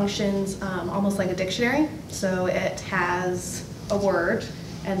that functions almost like a dictionary. So it has a word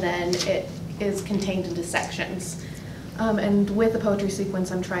and then it is contained into sections. And with the poetry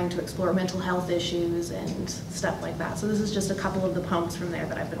sequence, I'm trying to explore mental health issues and stuff like that. So this is just a couple of the poems from there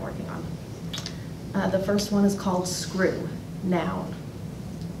that I've been working on. The first one is called Screw, noun.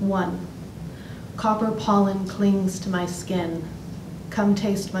 1. Copper pollen clings to my skin. Come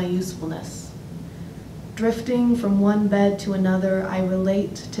taste my usefulness. Drifting from one bed to another, I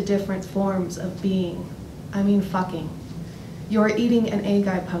relate to different forms of being. I mean fucking. You're eating an egg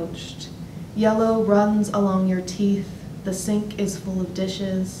I poached. Yellow runs along your teeth. The sink is full of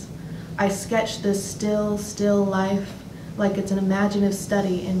dishes. I sketch this still, still life like it's an imaginative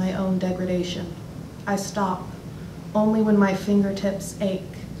study in my own degradation. I stop, only when my fingertips ache,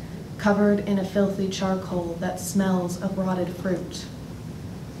 covered in a filthy charcoal that smells of rotted fruit.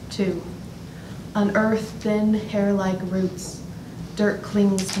 2. Unearth thin hair-like roots. Dirt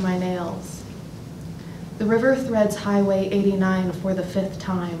clings to my nails. The river threads Highway 89 for the 5th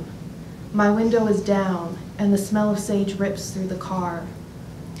time. My window is down, and the smell of sage rips through the car.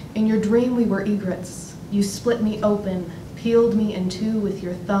 In your dream we were egrets. You split me open, peeled me in two with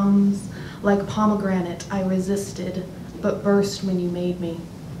your thumbs. Like pomegranate, I resisted, but burst when you made me.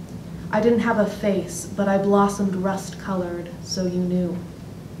 I didn't have a face, but I blossomed rust-colored, so you knew.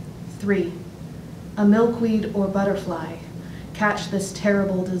 3. A milkweed or butterfly. Catch this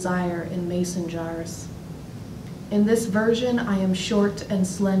terrible desire in mason jars. In this version, I am short and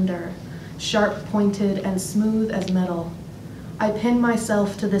slender, sharp-pointed and smooth as metal. I pin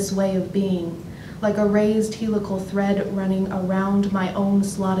myself to this way of being. Like a raised helical thread running around my own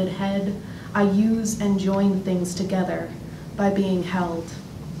slotted head, I use and join things together by being held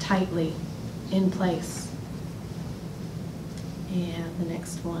tightly in place. And the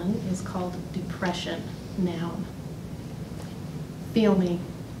next one is called Depression, noun. Feel me.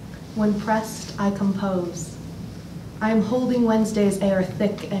 When pressed, I compose. I am holding Wednesday's air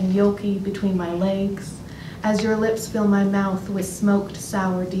thick and yolky between my legs as your lips fill my mouth with smoked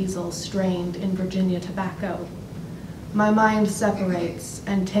sour diesel strained in Virginia tobacco. My mind separates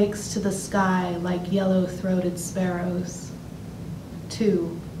and takes to the sky like yellow-throated sparrows.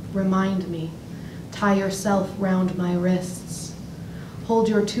 2. remind me. Tie yourself round my wrists. Hold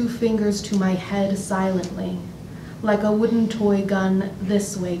your 2 fingers to my head silently. Like a wooden toy gun,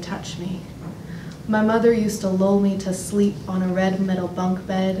 this way touch me. My mother used to lull me to sleep on a red metal bunk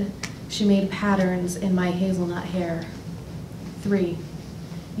bed. She made patterns in my hazelnut hair. 3.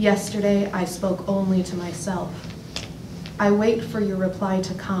 Yesterday, I spoke only to myself. I wait for your reply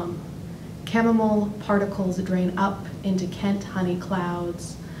to come. Chamomile particles drain up into Kent honey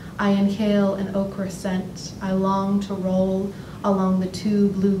clouds. I inhale an ochre scent. I long to roll along the 2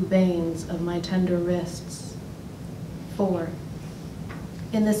 blue veins of my tender wrists. 4.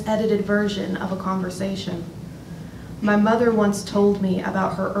 In this edited version of a conversation, my mother once told me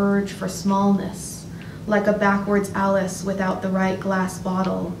about her urge for smallness, like a backwards Alice without the right glass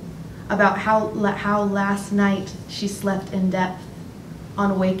bottle, about how last night she slept in depth,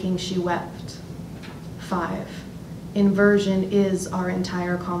 on waking she wept. 5. Inversion is our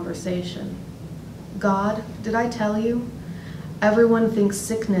entire conversation. God, did I tell you? Everyone thinks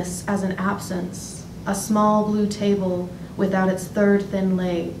sickness as an absence, a small blue table without its 3rd thin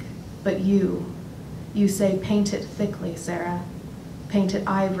leg, but you say paint it thickly, Sarah. Paint it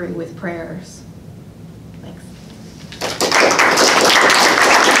ivory with prayers. Thanks.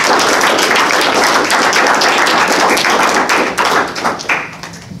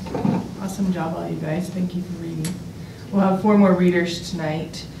 Awesome job, all you guys. Thank you for reading. We'll have 4 more readers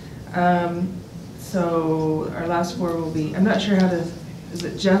tonight. So our last 4 will be, I'm not sure how to, is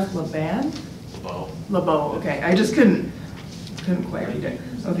it Jeff LeBan? LeBeau, okay. I just couldn't quite read it.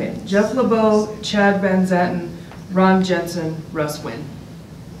 Okay, Jeff LeBeau, Chad Van Zatten, Ron Jensen, Russ Wynn.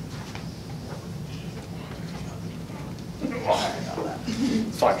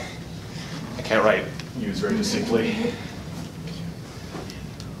 It's fine. I can't write U's very distinctly.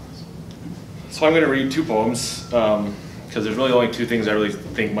 So I'm going to read 2 poems because there's really only 2 things I really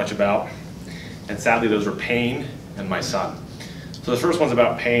think much about. And sadly, those are pain and my son. So the first one's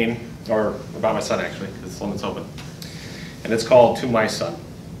about pain, or about my son actually, because it's the one that's open. And it's called To My Son.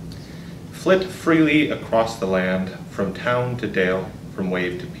 Flit freely across the land, from town to dale, from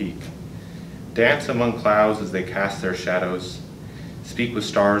wave to peak. Dance among clouds as they cast their shadows, speak with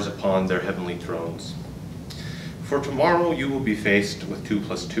stars upon their heavenly thrones. For tomorrow you will be faced with 2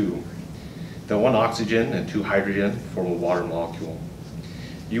 + 2, the 1 oxygen and 2 hydrogen form a water molecule.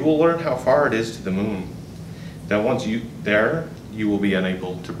 You will learn how far it is to the moon, that once there, you will be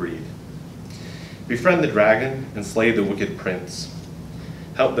unable to breathe. Befriend the dragon and slay the wicked prince.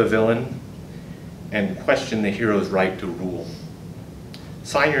 Help the villain and question the hero's right to rule.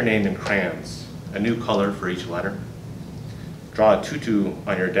 Sign your name in crayons, a new color for each letter. Draw a tutu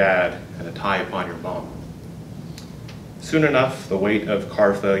on your dad and a tie upon your mom. Soon enough, the weight of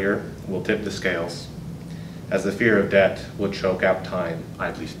car failure will tip the scales, as the fear of debt will choke out time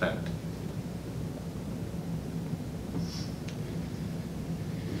idly spent.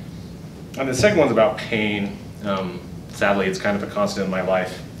 And the second one's about pain. Sadly, it's kind of a constant in my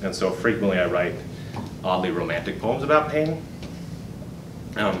life, and so frequently I write oddly romantic poems about pain.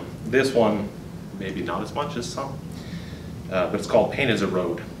 This one, maybe not as much as some, but it's called Pain is a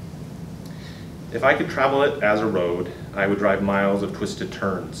Road. If I could travel it as a road, I would drive miles of twisted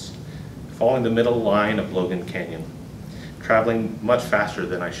turns, following the middle line of Logan Canyon, traveling much faster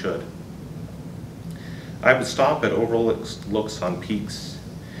than I should. I would stop at overlooks on peaks,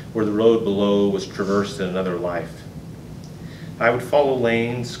 where the road below was traversed in another life. I would follow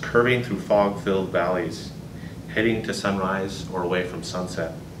lanes curving through fog-filled valleys, heading to sunrise or away from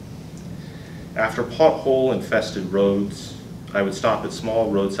sunset. After pothole-infested roads, I would stop at small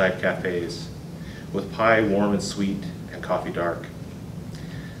roadside cafes, with pie warm and sweet and coffee dark.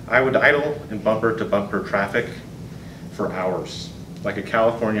 I would idle in bumper-to-bumper traffic for hours, like a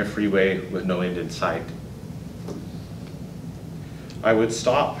California freeway with no end in sight. I would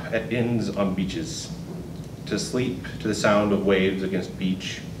stop at inns on beaches, to sleep to the sound of waves against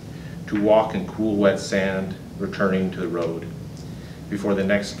beach, to walk in cool wet sand, returning to the road, before the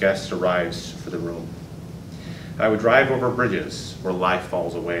next guest arrives for the room. I would drive over bridges where life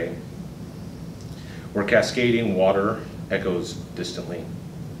falls away, where cascading water echoes distantly.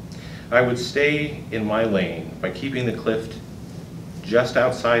 I would stay in my lane by keeping the cliff just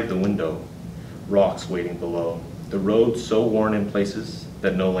outside the window, rocks waiting below, the road so worn in places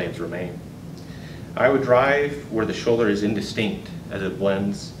that no lanes remain. I would drive where the shoulder is indistinct as it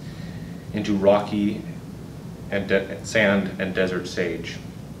blends into rocky and sand and desert sage.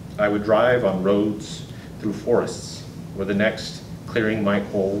 I would drive on roads through forests where the next clearing might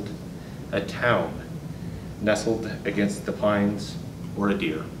hold a town nestled against the pines or a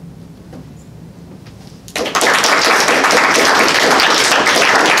deer.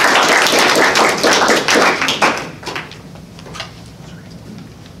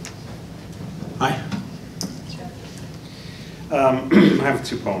 I have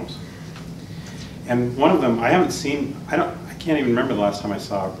 2 poems. And one of them, I haven't seen, I can't even remember the last time I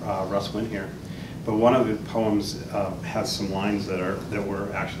saw Russ Wynn here. But one of the poems has some lines that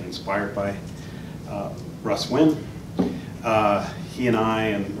were actually inspired by Russ Wynn. He and I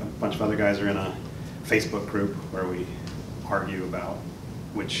and a bunch of other guys are in a Facebook group where we argue about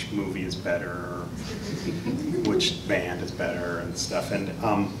which movie is better or which band is better and stuff. And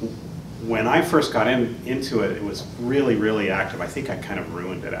when I first got into it, it was really, really active. I think I kind of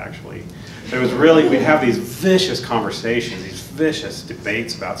ruined it, actually. But it was really, we'd have these vicious conversations, these vicious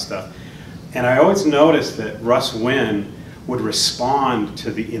debates about stuff. And I always noticed that Russ Wynn would respond to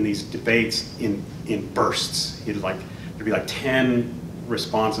in these debates in bursts. There'd be like 10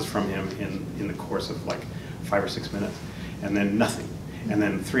 responses from him in the course of like 5 or 6 minutes, and then nothing. And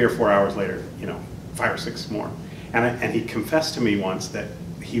then 3 or 4 hours later, 5 or 6 more. And he confessed to me once that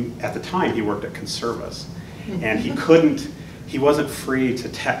at the time he worked at Conservus, and he wasn't free to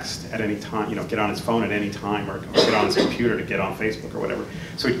text at any time, get on his phone at any time, or get on his computer to get on Facebook or whatever.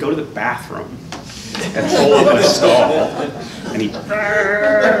 So he'd go to the bathroom and hole up in a stall, and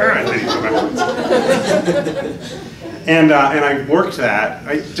and then he'd go back. And I worked that.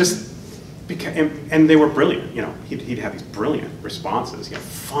 And they were brilliant. He'd have these brilliant responses.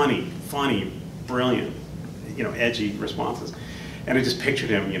 Funny, brilliant, edgy responses. And I just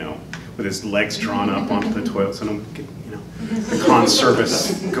pictured him, with his legs drawn up onto the toilet, so the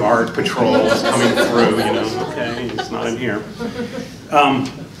Conservus guard patrol is coming through. Okay, he's not in here.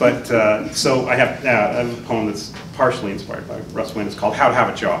 So I have a poem that's partially inspired by Russ Wynn. It's called "How to Have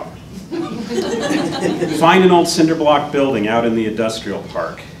a Job." Find an old cinder block building out in the industrial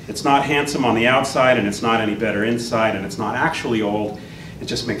park. It's not handsome on the outside, and it's not any better inside, and it's not actually old. It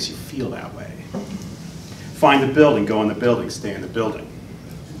just makes you feel that way. Find the building, go in the building, stay in the building.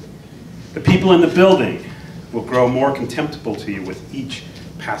 The people in the building will grow more contemptible to you with each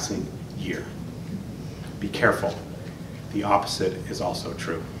passing year. Be careful. The opposite is also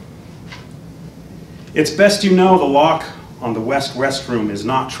true. It's best you know the lock on the west restroom is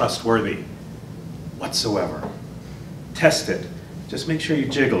not trustworthy whatsoever. Test it. Just make sure you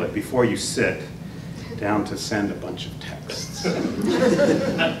jiggle it before you sit down to send a bunch of texts.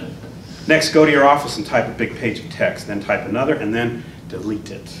 Next, go to your office and type a big page of text, then type another, and then delete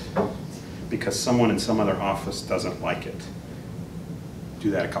it because someone in some other office doesn't like it.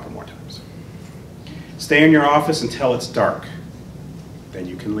 Do that a couple more times. Stay in your office until it's dark. Then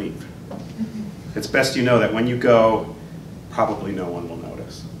you can leave. It's best you know that when you go, probably no one will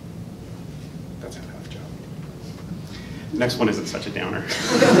notice. That's how to have a job. The next one isn't such a downer.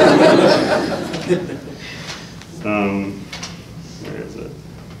 Where is it?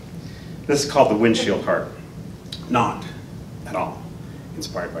 This is called The Windshield Heart. Not at all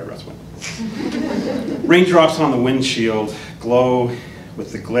inspired by Russ Wynn. Raindrops on the windshield glow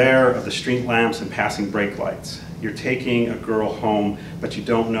with the glare of the street lamps and passing brake lights. You're taking a girl home, but you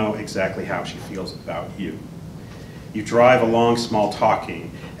don't know exactly how she feels about you. You drive along small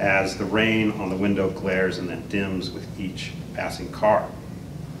talking as the rain on the window glares and then dims with each passing car.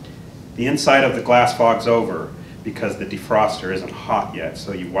 The inside of the glass fogs over because the defroster isn't hot yet,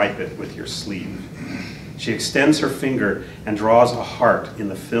 so you wipe it with your sleeve. She extends her finger and draws a heart in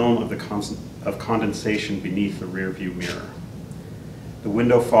the film of condensation beneath the rearview mirror. The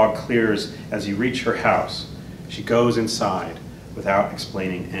window fog clears as you reach her house. She goes inside without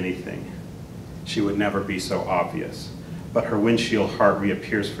explaining anything. She would never be so obvious, but her windshield heart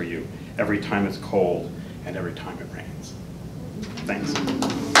reappears for you every time it's cold and every time it rains. Thanks.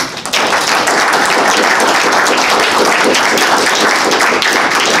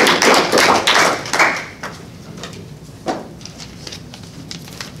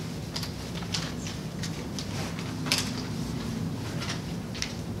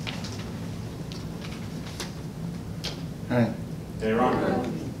 Hi. Hey, Ron.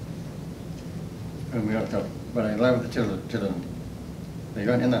 But I love the children. They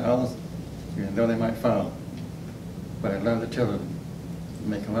got in the house, even though they might fall. But I love the children. They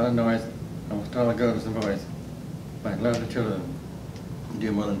make a lot of noise, almost all the girls and boys. But I love the children. They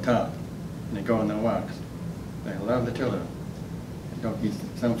do more than talk. And they go on their walks. But I love the children. I don't eat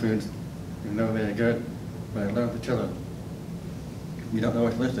some foods, even though they're good. But I love the children. You don't know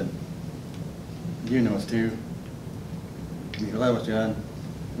what's listed. You know it's too. You love us, John.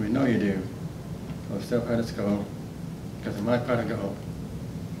 We know you do. I was so proud of school because of my part of go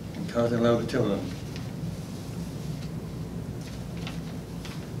and because I love the children.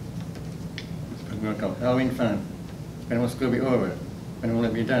 It's going to call Halloween fun. When will school be over? When will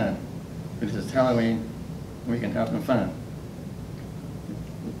it be done? This is Halloween, we can have some fun.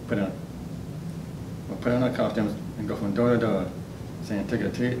 We'll put on our costumes and go from door to door, saying trick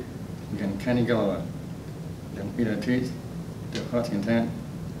or treat, and getting candy galore. Then eat our treats, to heart's content,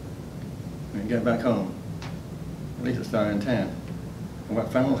 and get back home. At least it's starting in 10. And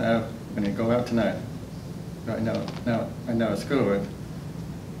what fun we'll have when they go out tonight. Right now at school, we're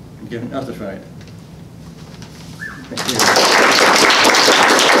giving us a fright. Thank you.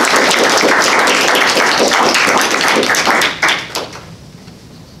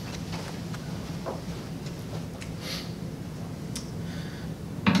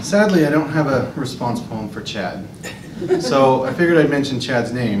 Sadly, I don't have a response poem for Chad. So I figured I'd mention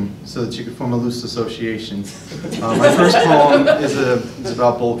Chad's name so that you could form a loose association. My first poem is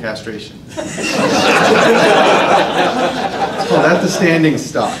about bull castration. It's called At the Standing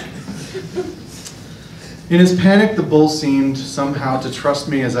Stock. In his panic, the bull seemed somehow to trust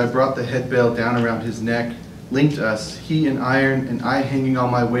me as I brought the head bail down around his neck, linked us, he in iron and I hanging all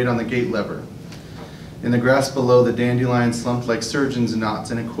my weight on the gate lever. In the grass below, the dandelions slumped like surgeon's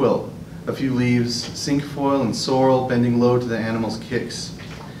knots in a quilt. A few leaves, cinquefoil and sorrel bending low to the animal's kicks.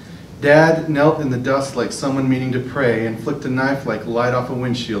 Dad knelt in the dust like someone meaning to pray and flicked a knife like light off a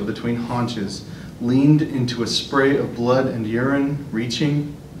windshield between haunches, leaned into a spray of blood and urine,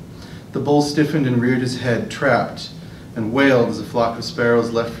 reaching. The bull stiffened and reared his head, trapped, and wailed as a flock of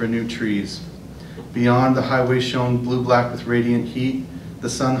sparrows left for new trees. Beyond, the highway shone blue-black with radiant heat, the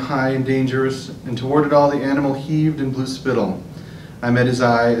sun high and dangerous, and toward it all the animal heaved and blew spittle. I met his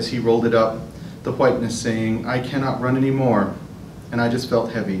eye as he rolled it up, the whiteness saying, I cannot run anymore, and I just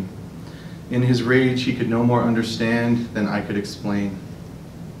felt heavy. In his rage, he could no more understand than I could explain.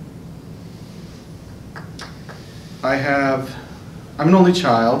 I'm an only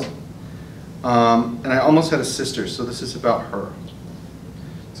child, and I almost had a sister, so this is about her.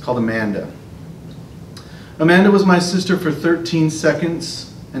 It's called Amanda. Amanda was my sister for 13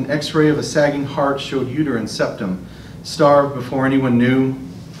 seconds. An x-ray of a sagging heart showed uterine septum. Starved before anyone knew,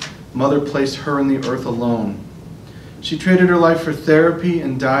 mother placed her in the earth alone. She traded her life for therapy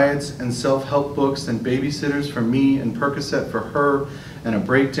and diets and self-help books and babysitters for me and Percocet for her and a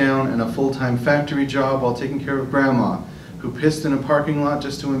breakdown and a full-time factory job while taking care of Grandma, who pissed in a parking lot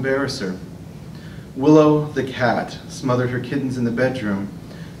just to embarrass her. Willow, the cat, smothered her kittens in the bedroom,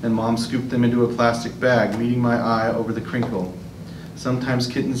 and Mom scooped them into a plastic bag, meeting my eye over the crinkle. Sometimes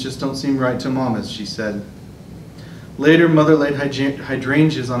kittens just don't seem right to mamas, she said. Later, Mother laid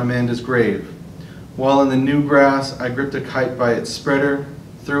hydrangeas on Amanda's grave. While in the new grass, I gripped a kite by its spreader,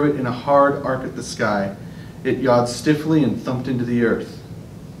 threw it in a hard arc at the sky. It yawed stiffly and thumped into the earth.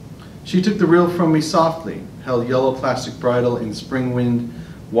 She took the reel from me softly, held yellow plastic bridle in spring wind,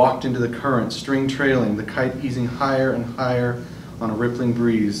 walked into the current, string trailing, the kite easing higher and higher on a rippling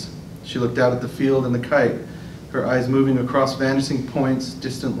breeze. She looked out at the field and the kite, her eyes moving across vanishing points,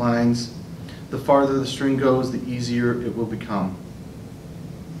 distant lines. The farther the string goes, the easier it will become.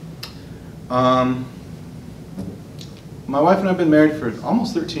 My wife and I have been married for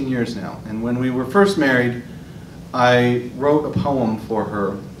almost 13 years now, and when we were first married, I wrote a poem for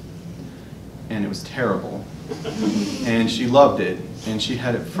her, and it was terrible. And she loved it, and she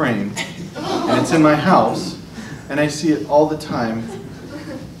had it framed, and it's in my house, and I see it all the time,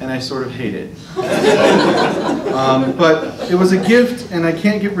 and I sort of hate it. But it was a gift, and I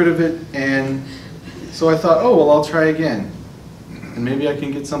can't get rid of it, and so I thought, oh, well, I'll try again. And maybe I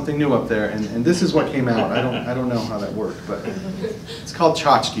can get something new up there, and this is what came out. I don't know how that worked, but it's called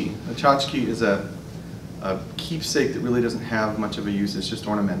tchotchke. A tchotchke is a keepsake that really doesn't have much of a use. It's just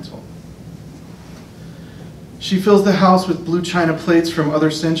ornamental. She fills the house with blue china plates from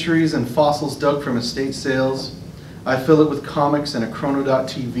other centuries and fossils dug from estate sales. I fill it with comics and a Chronodot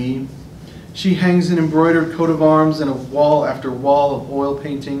TV. She hangs an embroidered coat of arms and a wall after wall of oil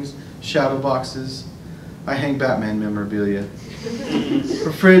paintings, shadow boxes. I hang Batman memorabilia.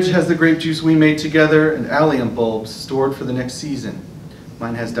 Her fridge has the grape juice we made together and allium bulbs stored for the next season.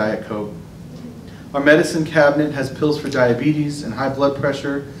 Mine has Diet Coke. Our medicine cabinet has pills for diabetes and high blood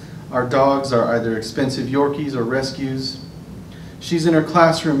pressure. Our dogs are either expensive Yorkies or rescues. She's in her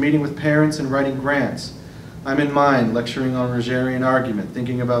classroom meeting with parents and writing grants. I'm in mine, lecturing on Rogerian argument,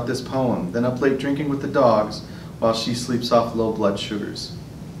 thinking about this poem, then up late drinking with the dogs while she sleeps off low blood sugars.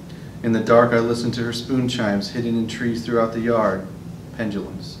 In the dark, I listen to her spoon chimes hidden in trees throughout the yard,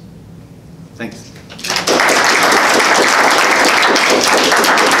 pendulums. Thanks.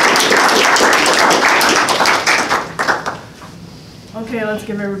 Okay, let's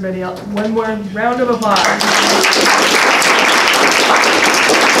give everybody else one more round of applause.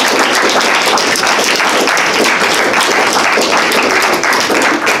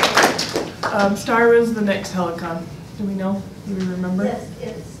 Star is the next Helicon. Do we know? Do we remember? Yes,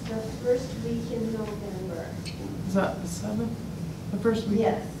 it's the first week in November. Is that the 7th? The first week?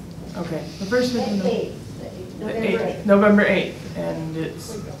 Yes. Okay, the first week in The November. 8th, November 8th. November 8th, and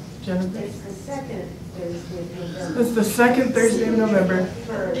it's Jennifer? It's the second Thursday of November. It's the second Thursday of November.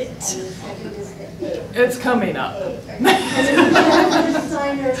 First, and the second is the 8th. It's coming up. And then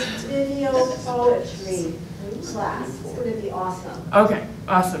designer's video poetry class. It's going to be awesome. Okay,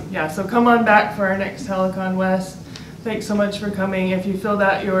 awesome. Yeah, so come on back for our next Helicon West. Thanks so much for coming. If you filled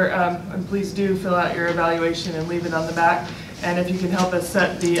out your, and please do fill out your evaluation and leave it on the back. And if you can help us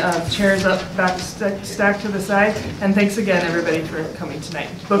set the chairs up back stacked to the side. And thanks again, everybody, for coming tonight.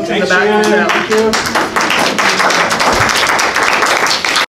 Books in the back. Thank you.